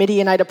from the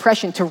Midianite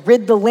oppression, to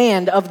rid the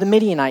land of the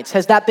Midianites.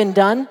 Has that been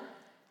done?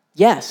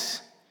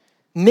 Yes,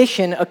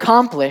 mission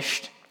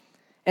accomplished.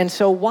 And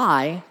so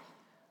why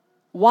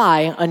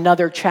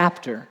another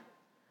chapter?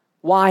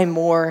 Why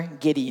more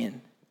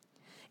Gideon?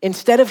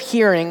 Instead of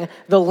hearing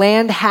the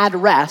land had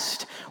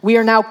rest, we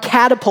are now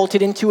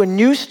catapulted into a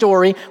new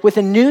story with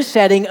a new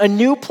setting, a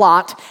new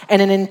plot,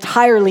 and an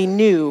entirely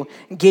new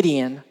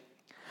Gideon.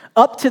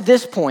 Up to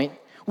this point,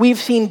 we've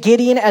seen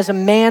Gideon as a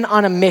man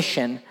on a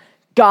mission,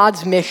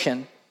 God's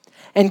mission.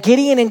 And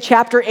Gideon in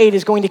chapter 8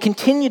 is going to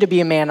continue to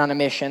be a man on a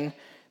mission,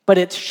 but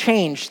it's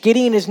changed.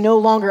 Gideon is no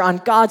longer on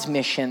God's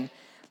mission.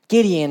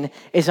 Gideon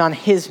is on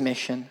his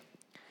mission.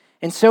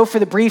 And so for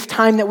the brief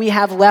time that we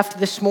have left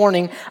this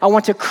morning, I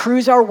want to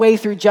cruise our way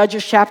through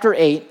Judges chapter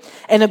 8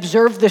 and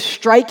observe the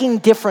striking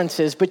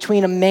differences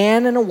between a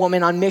man and a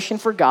woman on mission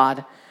for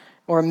God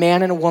or a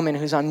man and a woman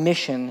who's on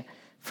mission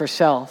for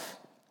self.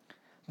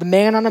 The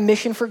man on a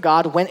mission for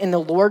God went in the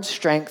Lord's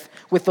strength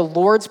with the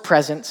Lord's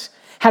presence,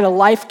 had a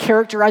life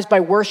characterized by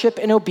worship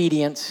and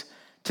obedience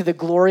to the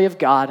glory of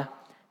God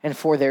and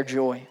for their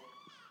joy.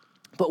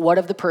 But what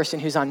of the person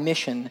who's on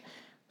mission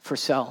for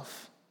self?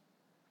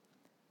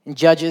 In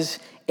Judges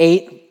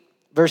 8,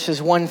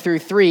 verses 1 through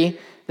 3,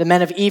 the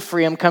men of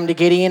Ephraim come to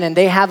Gideon and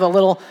they have a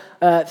little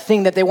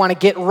thing that they want to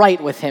get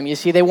right with him. You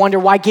see, they wonder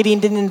why Gideon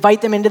didn't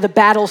invite them into the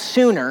battle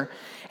sooner.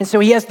 And so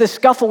he has this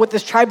scuffle with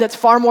this tribe that's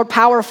far more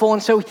powerful.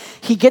 And so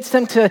he gets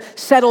them to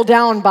settle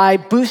down by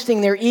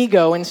boosting their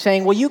ego and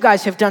saying, well, you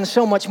guys have done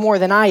so much more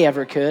than I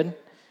ever could.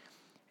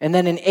 And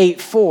then in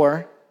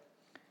 8:4,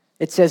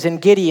 it says, and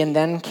Gideon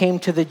then came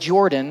to the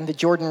Jordan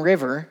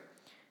River,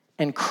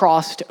 and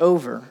crossed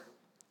over.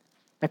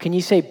 Now, can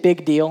you say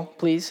big deal,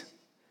 please?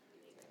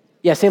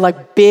 Yeah, say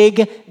like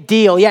big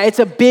deal. Yeah, it's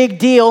a big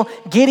deal.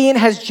 Gideon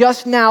has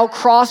just now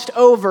crossed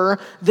over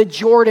the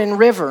Jordan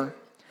River.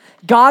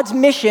 God's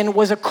mission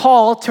was a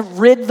call to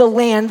rid the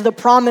land, the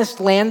promised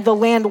land, the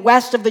land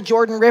west of the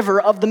Jordan River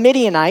of the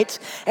Midianites.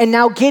 And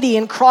now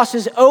Gideon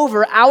crosses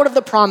over out of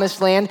the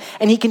promised land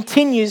and he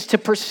continues to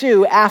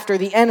pursue after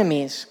the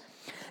enemies.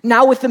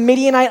 Now with the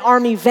Midianite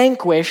army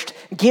vanquished,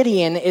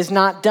 Gideon is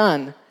not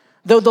done.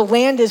 Though the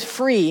land is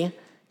free,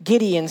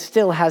 Gideon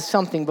still has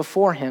something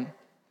before him.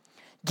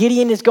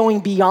 Gideon is going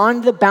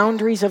beyond the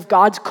boundaries of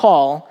God's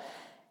call,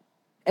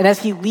 and as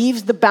he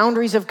leaves the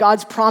boundaries of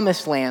God's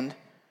promised land,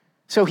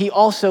 so he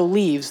also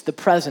leaves the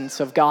presence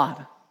of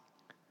God.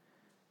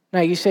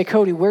 Now you say,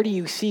 Cody, where do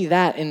you see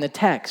that in the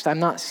text? I'm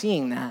not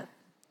seeing that.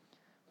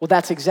 Well,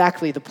 that's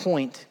exactly the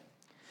point.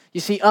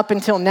 You see, up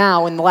until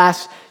now, in the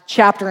last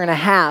chapter and a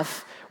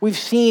half, we've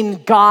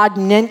seen God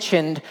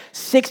mentioned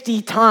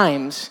 60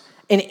 times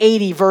in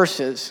 80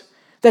 verses.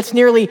 That's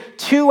nearly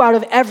 2 out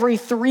of every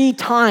 3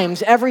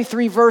 times, every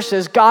 3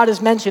 verses, God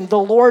is mentioned. The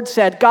Lord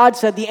said, God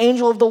said, the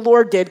angel of the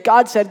Lord did,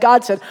 God said,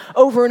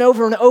 over and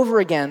over and over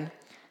again.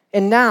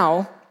 And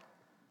now,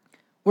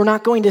 we're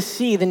not going to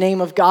see the name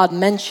of God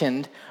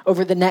mentioned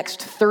over the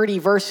next 30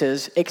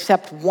 verses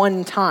except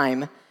one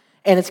time,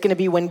 and it's going to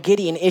be when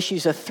Gideon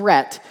issues a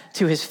threat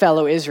to his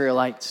fellow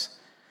Israelites.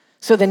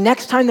 So the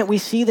next time that we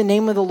see the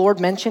name of the Lord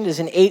mentioned is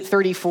in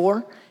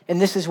 8:34,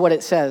 and this is what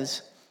it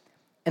says.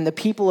 And the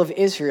people of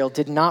Israel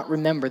did not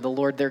remember the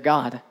Lord their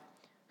God,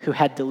 who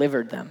had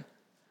delivered them.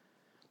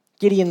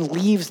 Gideon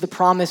leaves the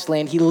promised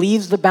land. He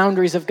leaves the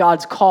boundaries of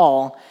God's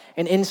call,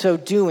 and in so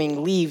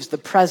doing, leaves the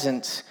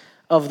presence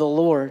of the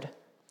Lord.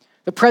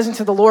 The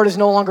presence of the Lord is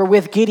no longer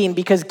with Gideon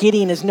because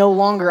Gideon is no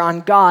longer on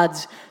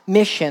God's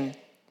mission.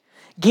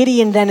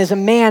 Gideon then is a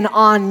man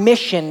on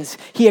missions.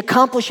 He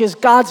accomplishes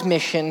God's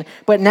mission,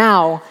 but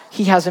now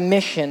he has a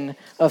mission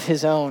of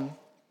his own.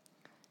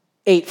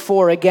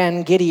 8:4,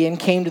 again, Gideon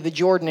came to the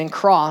Jordan and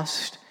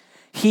crossed.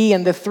 He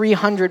and the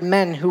 300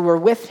 men who were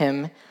with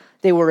him,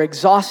 they were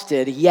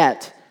exhausted,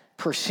 yet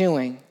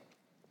pursuing.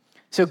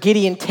 So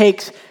Gideon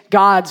takes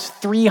God's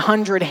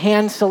 300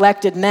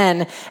 hand-selected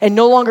men and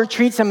no longer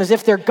treats them as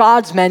if they're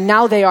God's men.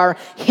 Now they are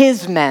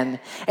his men.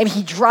 And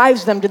he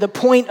drives them to the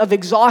point of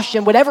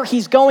exhaustion. Whatever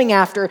he's going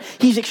after,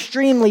 he's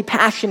extremely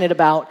passionate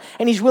about.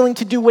 And he's willing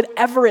to do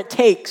whatever it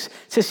takes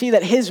to see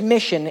that his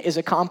mission is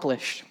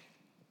accomplished.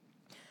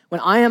 When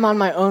I am on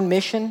my own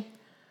mission,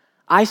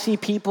 I see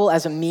people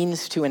as a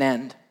means to an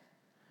end.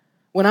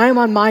 When I am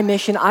on my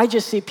mission, I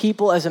just see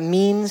people as a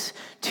means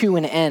to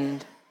an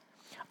end.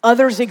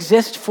 Others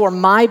exist for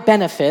my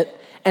benefit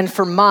and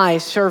for my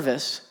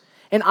service,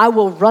 and I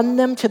will run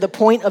them to the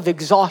point of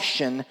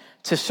exhaustion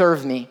to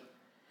serve me.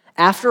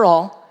 After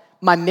all,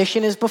 my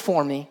mission is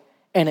before me,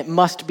 and it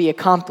must be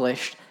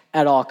accomplished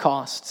at all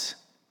costs.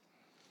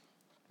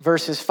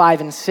 Verses 5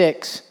 and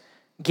 6,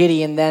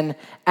 Gideon then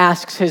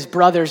asks his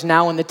brothers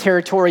now in the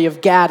territory of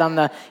Gad on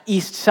the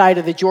east side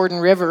of the Jordan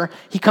River.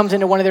 He comes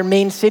into one of their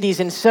main cities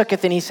in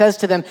Succoth and he says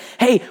to them,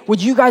 hey,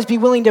 would you guys be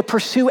willing to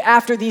pursue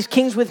after these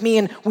kings with me?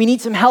 And we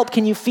need some help.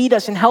 Can you feed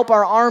us and help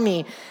our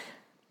army?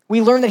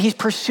 We learn that he's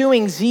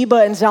pursuing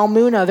Zebah and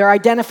Zalmunna. They're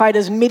identified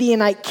as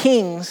Midianite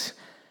kings.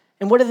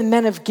 And what do the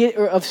men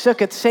of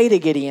Succoth say to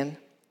Gideon?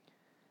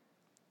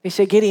 They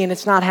say, Gideon,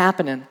 it's not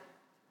happening.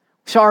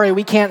 Sorry,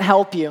 we can't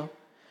help you.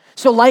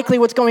 So likely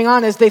what's going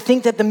on is they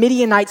think that the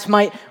Midianites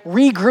might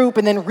regroup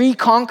and then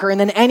reconquer, and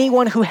then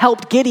anyone who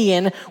helped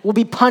Gideon will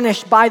be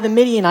punished by the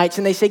Midianites.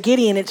 And they say,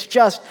 Gideon, it's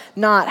just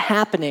not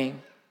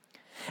happening.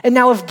 And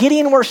now if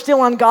Gideon were still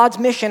on God's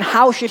mission,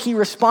 how should he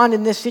respond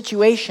in this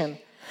situation?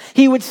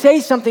 He would say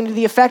something to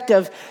the effect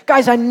of,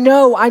 guys, I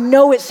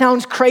know it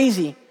sounds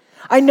crazy.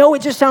 I know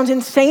it just sounds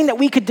insane that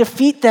we could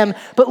defeat them,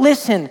 but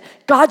listen,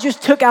 God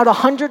just took out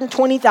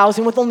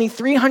 120,000 with only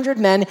 300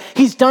 men.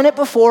 He's done it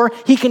before.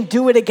 He can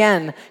do it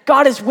again.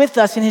 God is with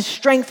us and his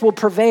strength will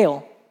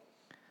prevail.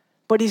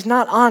 But he's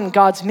not on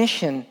God's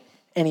mission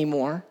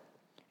anymore.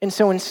 And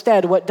so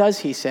instead, what does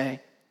he say?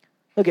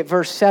 Look at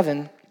verse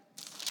 7.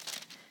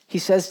 He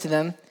says to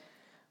them,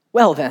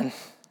 well then,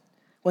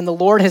 when the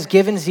Lord has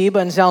given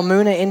Zebah and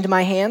Zalmunna into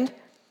my hand,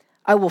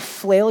 I will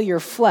flail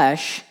your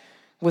flesh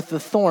with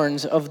the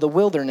thorns of the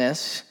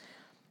wilderness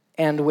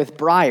and with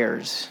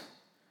briars.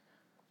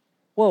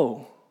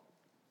 Whoa,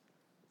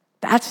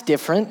 that's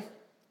different.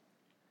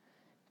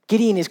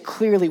 Gideon is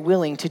clearly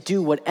willing to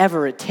do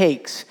whatever it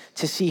takes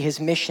to see his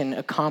mission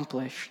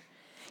accomplished.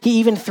 He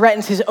even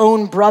threatens his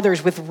own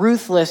brothers with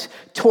ruthless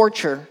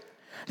torture.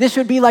 This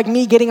would be like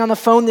me getting on the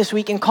phone this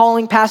week and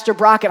calling Pastor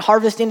Brock at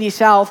Harvest Indy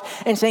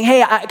South and saying,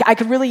 hey, I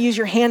could really use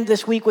your hand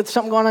this week with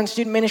something going on in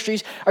student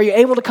ministries. Are you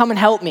able to come and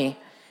help me?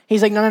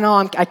 He's like, no,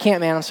 I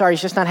can't, man. I'm sorry,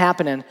 it's just not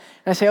happening. And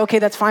I say, okay,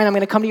 that's fine. I'm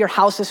going to come to your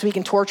house this week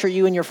and torture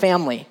you and your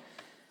family.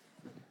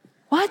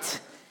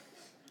 What?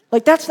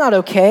 Like, that's not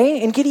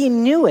okay. And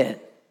Gideon knew it.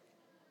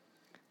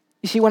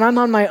 You see, when I'm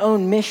on my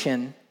own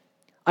mission,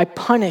 I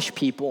punish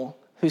people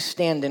who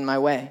stand in my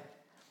way.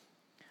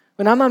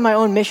 When I'm on my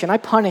own mission, I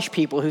punish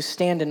people who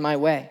stand in my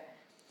way.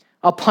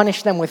 I'll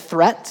punish them with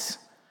threats.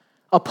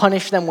 I'll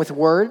punish them with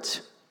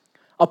words.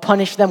 I'll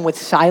punish them with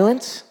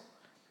silence.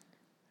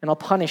 And I'll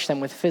punish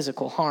them with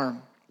physical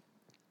harm.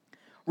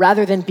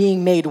 Rather than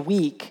being made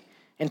weak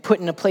and put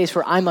in a place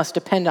where I must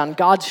depend on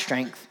God's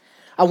strength,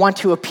 I want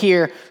to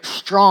appear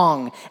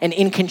strong and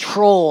in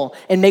control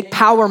and make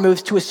power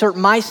moves to assert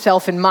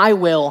myself and my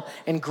will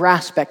and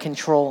grasp at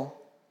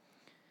control.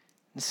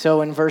 And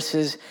so in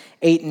verses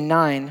 8 and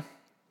 9,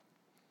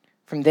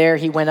 from there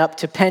he went up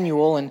to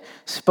Penuel and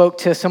spoke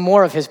to some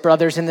more of his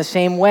brothers in the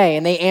same way,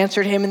 and they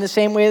answered him in the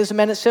same way as the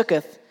men at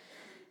Succoth.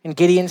 And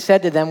Gideon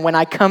said to them, when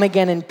I come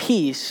again in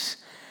peace,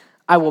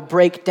 I will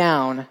break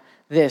down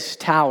this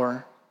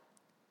tower.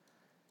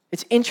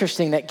 It's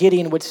interesting that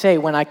Gideon would say,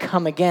 when I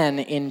come again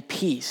in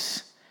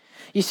peace.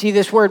 You see,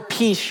 this word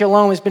peace,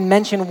 shalom, has been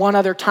mentioned one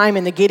other time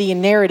in the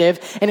Gideon narrative,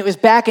 and it was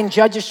back in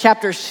Judges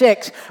chapter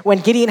 6 when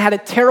Gideon had a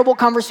terrible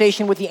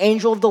conversation with the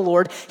angel of the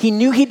Lord. He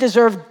knew he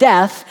deserved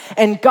death,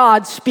 and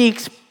God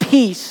speaks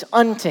peace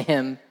unto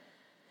him.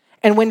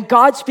 And when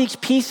God speaks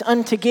peace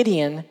unto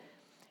Gideon,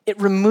 it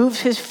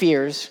removes his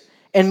fears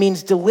and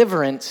means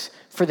deliverance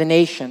for the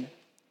nation.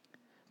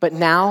 But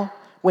now,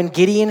 when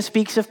Gideon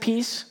speaks of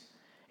peace,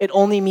 it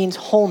only means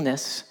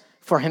wholeness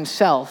for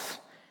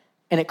himself,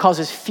 and it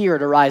causes fear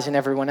to rise in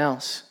everyone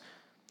else.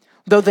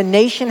 Though the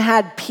nation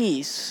had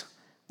peace,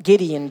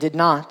 Gideon did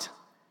not.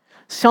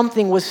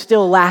 Something was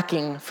still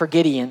lacking for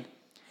Gideon.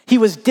 He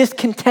was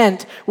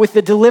discontent with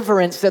the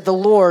deliverance that the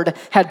Lord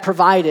had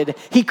provided.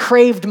 He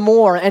craved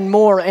more and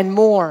more and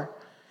more.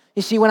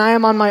 You see, when I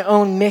am on my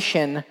own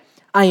mission,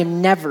 I am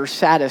never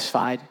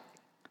satisfied.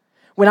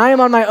 When I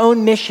am on my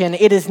own mission,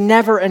 it is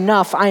never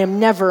enough. I am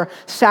never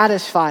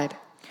satisfied.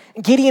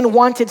 Gideon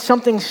wanted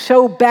something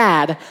so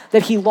bad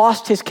that he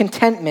lost his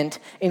contentment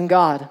in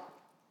God.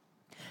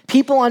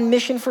 People on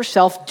mission for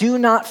self do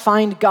not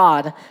find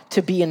God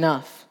to be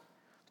enough.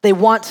 They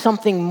want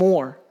something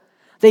more.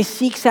 They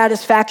seek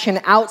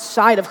satisfaction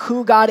outside of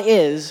who God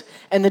is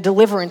and the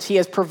deliverance he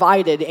has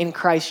provided in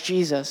Christ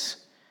Jesus.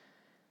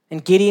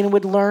 And Gideon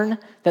would learn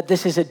that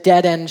this is a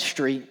dead-end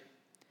street.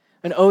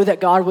 And oh, that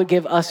God would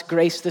give us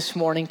grace this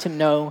morning to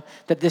know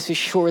that this is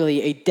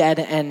surely a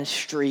dead-end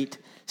street,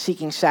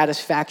 seeking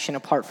satisfaction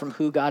apart from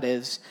who God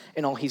is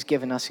and all he's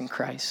given us in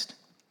Christ.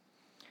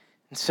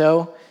 And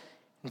so,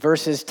 in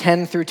verses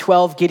 10 through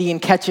 12, Gideon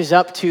catches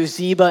up to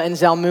Zebah and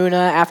Zalmunna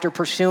after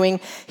pursuing.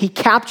 He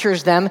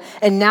captures them,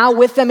 and now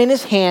with them in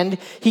his hand,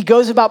 he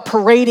goes about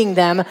parading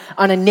them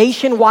on a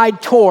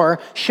nationwide tour,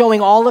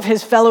 showing all of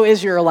his fellow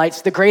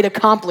Israelites the great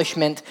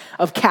accomplishment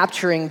of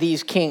capturing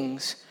these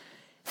kings.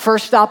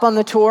 First stop on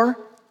the tour,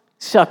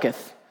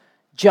 Succoth,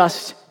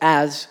 just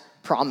as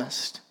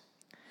promised.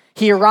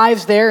 He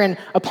arrives there, and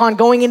upon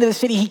going into the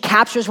city, he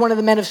captures one of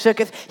the men of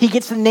Succoth. He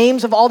gets the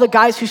names of all the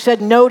guys who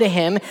said no to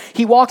him.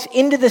 He walks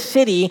into the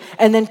city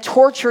and then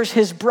tortures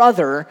his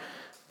brother,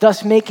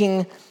 thus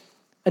making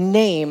a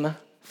name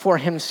for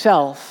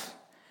himself.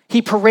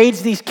 He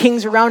parades these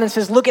kings around and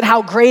says, look at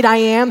how great I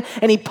am,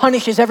 and he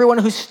punishes everyone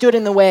who stood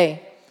in the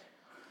way.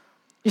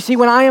 You see,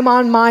 when I am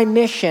on my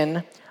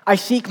mission, I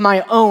seek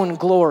my own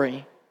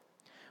glory.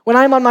 When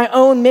I'm on my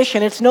own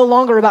mission, it's no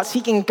longer about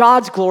seeking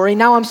God's glory.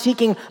 Now I'm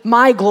seeking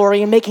my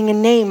glory and making a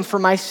name for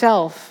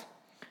myself.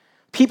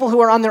 People who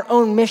are on their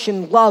own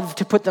mission love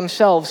to put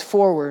themselves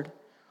forward.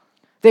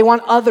 They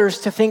want others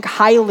to think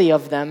highly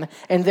of them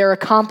and their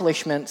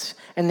accomplishments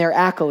and their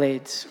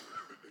accolades.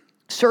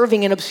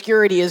 Serving in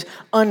obscurity is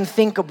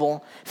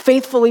unthinkable.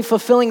 Faithfully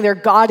fulfilling their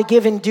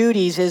God-given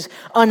duties is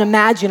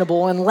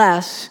unimaginable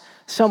unless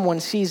someone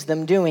sees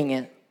them doing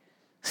it.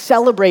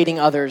 Celebrating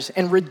others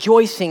and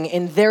rejoicing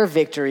in their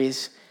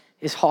victories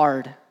is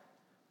hard.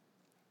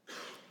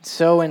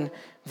 So in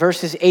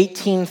verses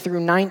 18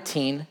 through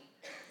 19,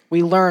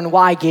 we learn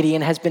why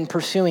Gideon has been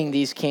pursuing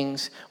these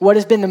kings. What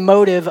has been the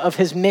motive of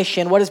his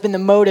mission? What has been the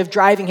motive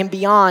driving him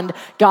beyond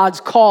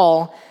God's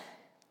call?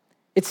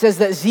 It says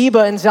that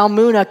Zebah and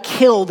Zalmunna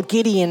killed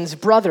Gideon's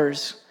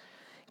brothers.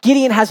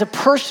 Gideon has a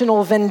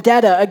personal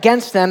vendetta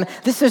against them.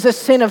 This is a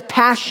sin of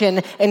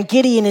passion, and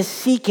Gideon is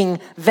seeking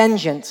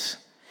vengeance.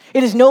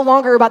 It is no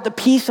longer about the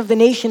peace of the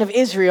nation of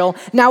Israel.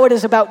 Now it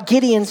is about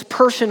Gideon's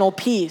personal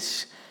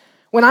peace.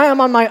 When I am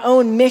on my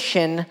own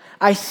mission,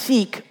 I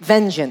seek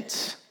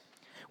vengeance.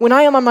 When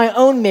I am on my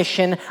own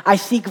mission, I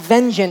seek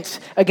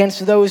vengeance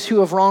against those who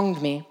have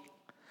wronged me.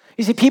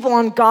 You see, people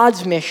on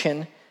God's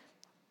mission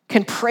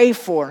can pray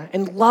for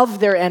and love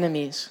their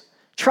enemies,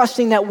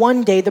 trusting that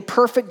one day the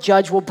perfect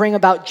judge will bring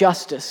about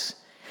justice.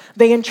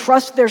 They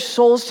entrust their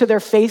souls to their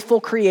faithful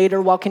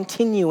Creator while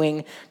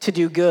continuing to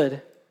do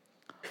good.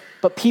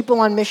 But people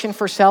on mission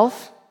for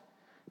self,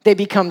 they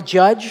become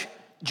judge,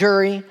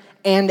 jury,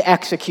 and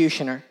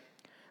executioner.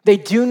 They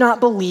do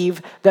not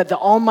believe that the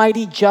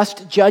almighty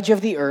just judge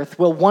of the earth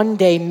will one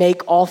day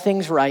make all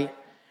things right,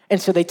 and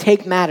so they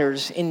take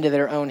matters into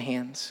their own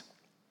hands.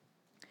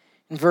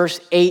 In verse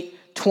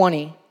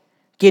 8:20,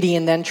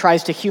 Gideon then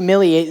tries to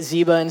humiliate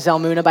Zebah and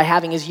Zalmunna by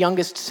having his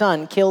youngest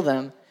son kill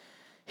them.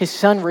 His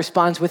son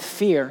responds with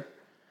fear,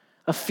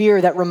 a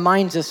fear that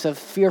reminds us of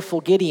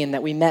fearful Gideon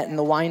that we met in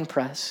the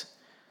winepress.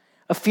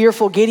 A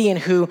fearful Gideon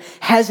who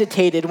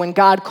hesitated when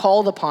God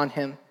called upon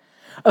him.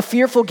 A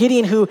fearful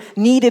Gideon who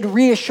needed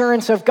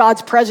reassurance of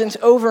God's presence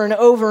over and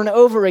over and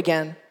over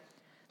again.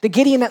 The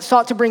Gideon that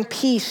sought to bring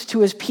peace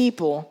to his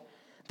people.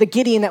 The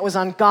Gideon that was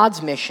on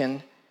God's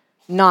mission,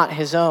 not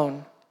his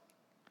own.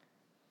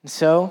 And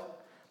so,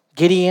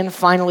 Gideon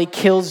finally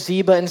kills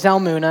Zebah and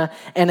Zalmunna,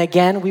 and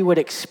again we would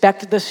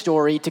expect the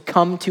story to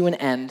come to an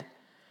end.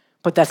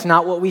 But that's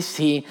not what we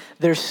see.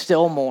 There's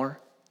still more.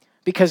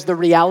 Because the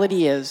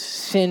reality is,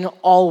 sin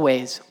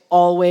always,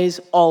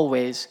 always,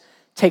 always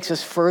takes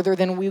us further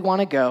than we want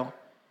to go,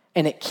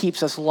 and it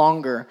keeps us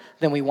longer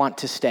than we want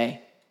to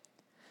stay.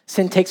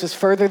 Sin takes us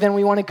further than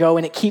we want to go,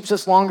 and it keeps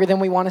us longer than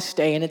we want to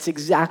stay, and it's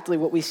exactly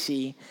what we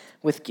see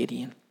with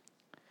Gideon.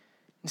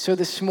 And so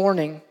this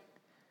morning,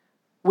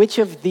 which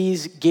of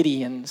these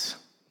Gideons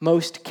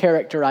most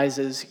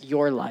characterizes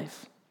your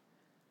life?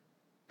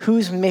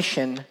 Whose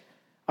mission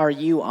are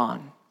you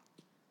on?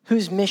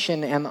 Whose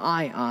mission am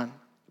I on?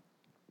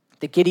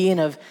 The Gideon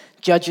of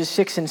Judges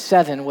 6 and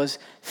 7 was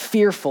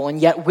fearful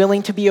and yet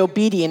willing to be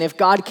obedient if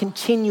God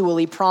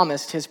continually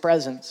promised his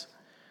presence.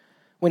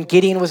 When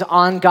Gideon was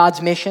on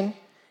God's mission,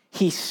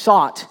 he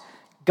sought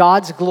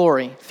God's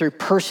glory through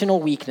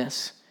personal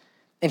weakness,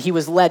 and he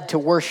was led to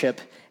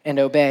worship and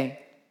obey.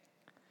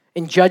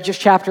 In Judges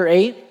chapter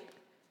 8,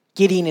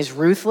 Gideon is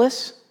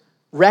ruthless,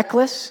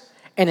 reckless,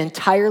 and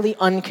entirely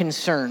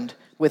unconcerned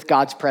with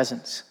God's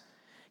presence.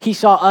 He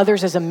saw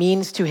others as a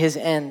means to his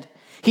end.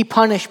 He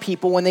punished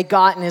people when they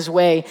got in his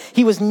way.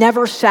 He was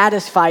never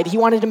satisfied. He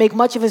wanted to make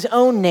much of his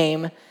own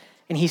name,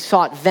 and he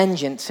sought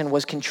vengeance and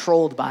was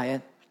controlled by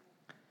it.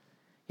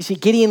 You see,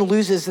 Gideon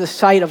loses the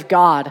sight of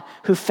God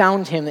who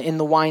found him in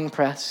the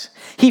winepress.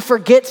 He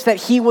forgets that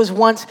he was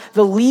once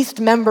the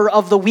least member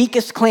of the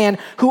weakest clan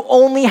who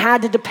only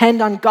had to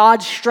depend on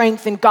God's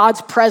strength and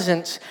God's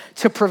presence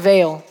to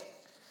prevail.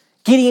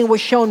 Gideon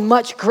was shown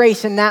much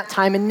grace in that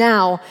time, and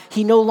now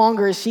he no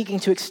longer is seeking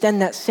to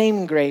extend that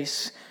same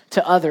grace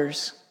to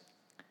others.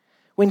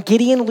 When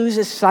Gideon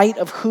loses sight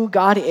of who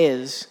God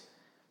is,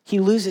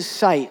 he loses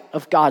sight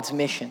of God's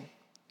mission.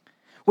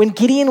 When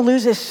Gideon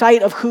loses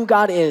sight of who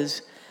God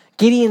is,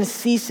 Gideon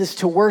ceases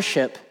to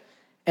worship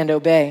and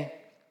obey.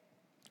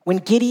 When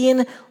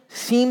Gideon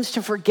seems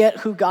to forget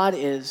who God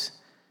is,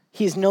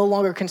 he is no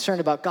longer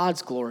concerned about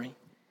God's glory.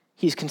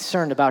 He's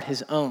concerned about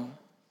his own.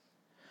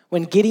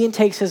 When Gideon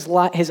takes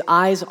his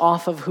eyes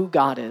off of who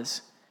God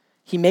is,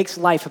 he makes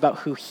life about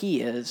who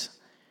he is,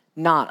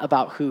 not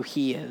about who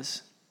he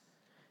is.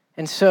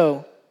 And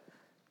so,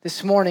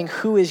 this morning,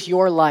 who is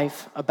your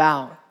life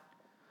about?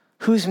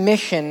 Whose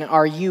mission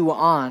are you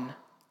on?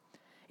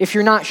 If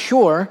you're not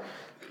sure,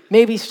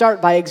 maybe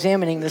start by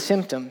examining the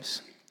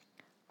symptoms.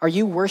 Are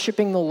you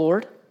worshiping the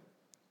Lord?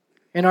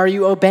 And are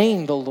you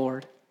obeying the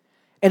Lord?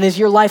 And is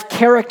your life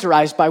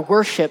characterized by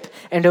worship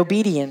and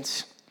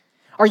obedience?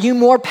 Are you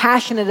more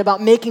passionate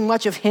about making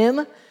much of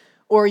him,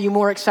 or are you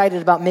more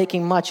excited about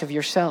making much of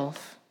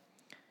yourself?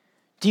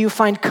 Do you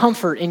find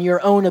comfort in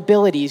your own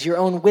abilities, your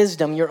own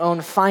wisdom, your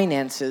own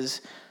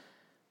finances?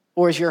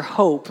 Or is your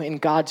hope in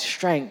God's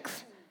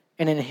strength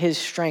and in his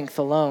strength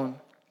alone?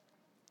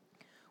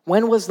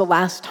 When was the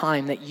last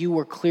time that you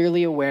were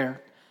clearly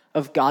aware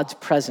of God's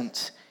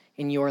presence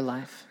in your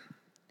life?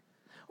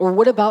 Or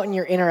what about in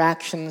your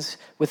interactions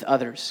with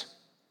others?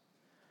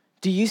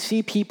 Do you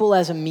see people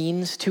as a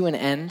means to an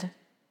end?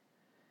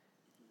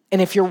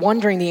 And if you're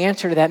wondering the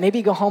answer to that,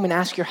 maybe go home and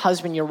ask your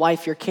husband, your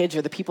wife, your kids,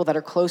 or the people that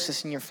are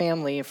closest in your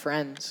family, your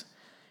friends,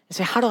 and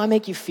say, how do I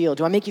make you feel?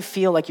 Do I make you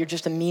feel like you're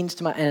just a means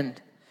to my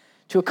end,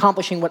 to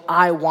accomplishing what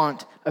I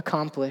want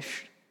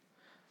accomplished?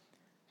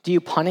 Do you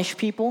punish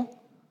people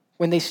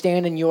when they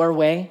stand in your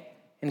way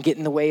and get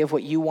in the way of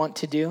what you want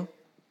to do?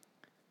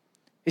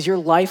 Is your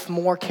life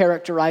more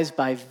characterized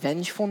by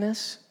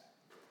vengefulness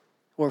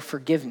or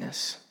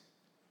forgiveness?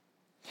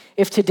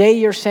 If today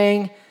you're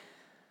saying,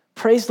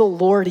 praise the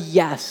Lord,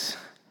 yes,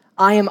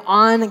 I am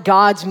on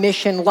God's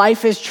mission.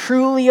 Life is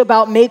truly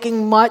about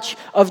making much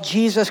of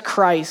Jesus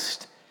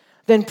Christ.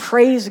 Then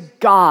praise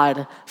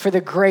God for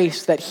the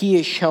grace that he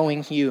is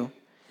showing you.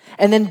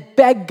 And then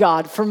beg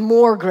God for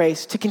more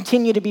grace to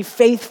continue to be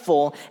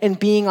faithful in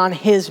being on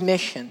his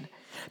mission.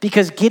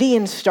 Because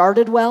Gideon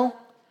started well,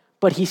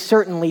 but he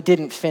certainly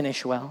didn't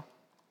finish well.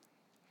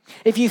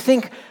 If you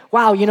think,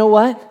 wow, you know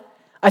what?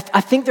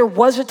 I think there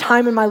was a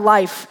time in my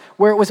life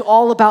where it was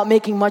all about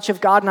making much of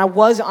God and I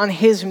was on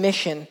his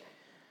mission,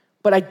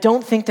 but I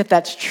don't think that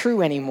that's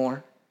true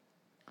anymore.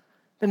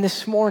 Then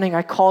this morning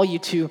I call you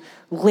to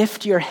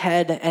lift your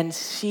head and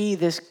see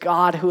this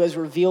God who has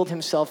revealed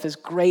himself as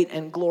great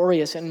and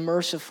glorious and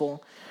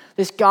merciful.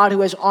 This God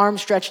who has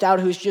arms stretched out,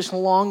 who's just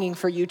longing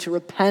for you to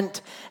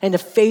repent and to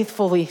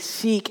faithfully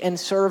seek and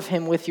serve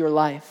him with your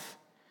life.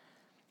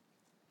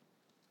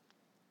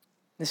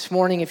 This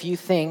morning, if you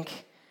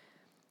think,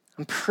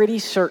 I'm pretty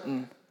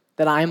certain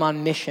that I'm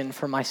on mission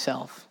for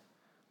myself,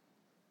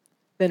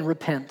 then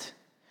repent.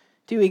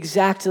 Do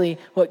exactly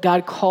what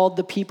God called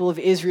the people of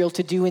Israel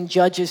to do in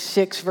Judges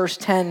 6, verse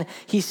 10.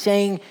 He's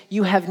saying,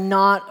 you have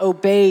not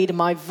obeyed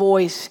my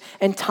voice.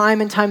 And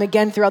time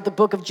again throughout the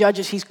book of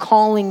Judges, he's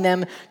calling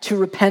them to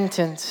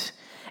repentance.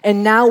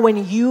 And now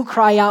when you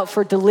cry out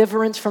for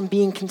deliverance from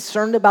being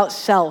concerned about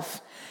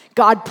self,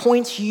 God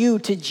points you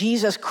to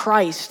Jesus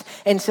Christ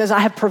and says, I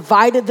have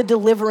provided the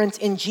deliverance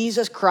in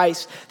Jesus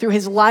Christ through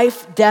his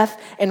life,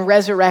 death, and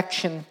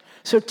resurrection.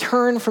 So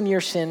turn from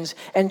your sins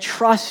and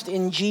trust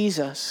in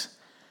Jesus.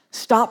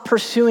 Stop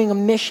pursuing a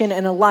mission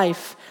and a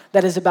life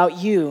that is about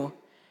you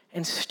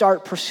and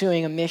start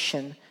pursuing a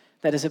mission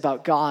that is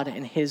about God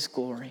and his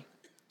glory.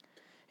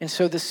 And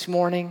so this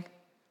morning,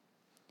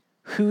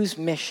 whose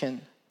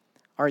mission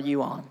are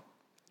you on?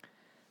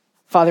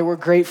 Father, we're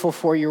grateful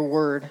for your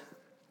word.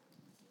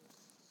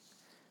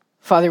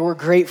 Father, we're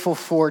grateful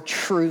for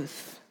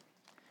truth.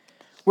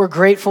 We're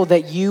grateful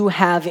that you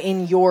have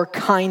in your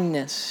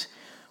kindness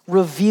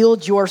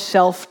revealed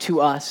yourself to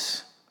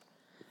us.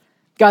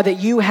 God, that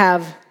you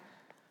have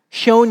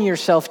shown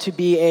yourself to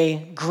be a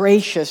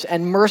gracious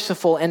and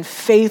merciful and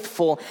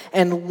faithful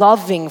and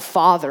loving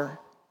Father.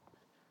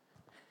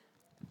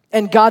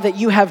 And God, that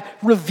you have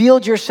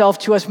revealed yourself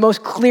to us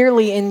most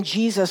clearly in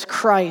Jesus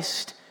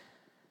Christ.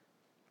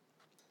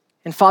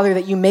 And Father,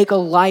 that you make a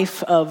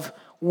life of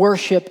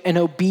worship and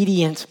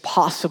obedience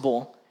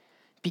possible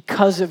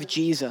because of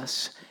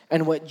Jesus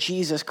and what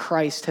Jesus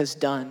Christ has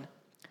done.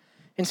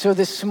 And so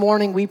this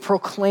morning we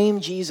proclaim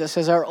Jesus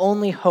as our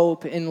only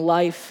hope in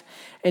life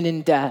and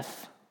in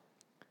death.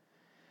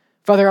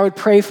 Father, I would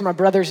pray for my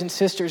brothers and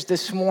sisters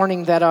this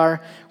morning that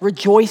are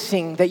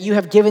rejoicing that you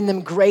have given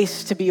them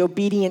grace to be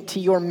obedient to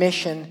your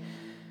mission.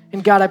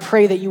 And God, I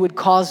pray that you would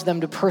cause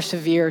them to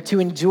persevere, to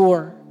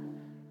endure.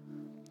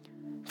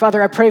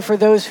 Father, I pray for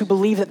those who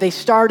believe that they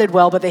started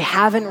well, but they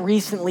haven't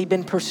recently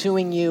been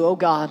pursuing you. Oh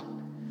God,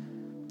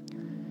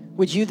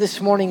 would you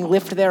this morning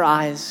lift their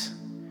eyes,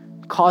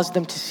 cause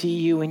them to see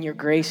you in your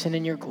grace and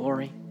in your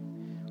glory.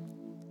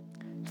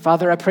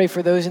 Father, I pray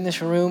for those in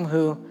this room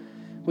who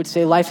would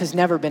say life has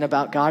never been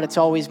about God, it's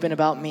always been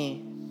about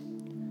me.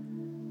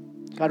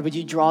 God, would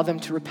you draw them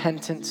to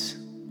repentance?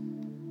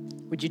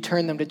 Would you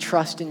turn them to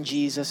trust in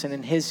Jesus and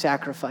in his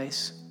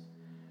sacrifice?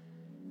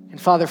 And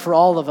Father, for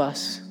all of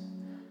us,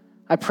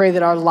 I pray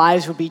that our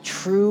lives would be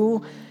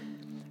true,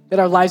 that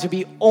our lives would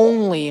be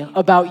only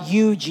about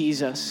you,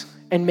 Jesus,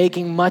 and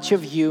making much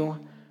of you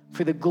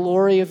for the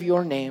glory of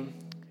your name,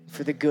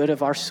 for the good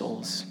of our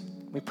souls.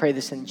 We pray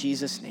this in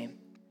Jesus' name.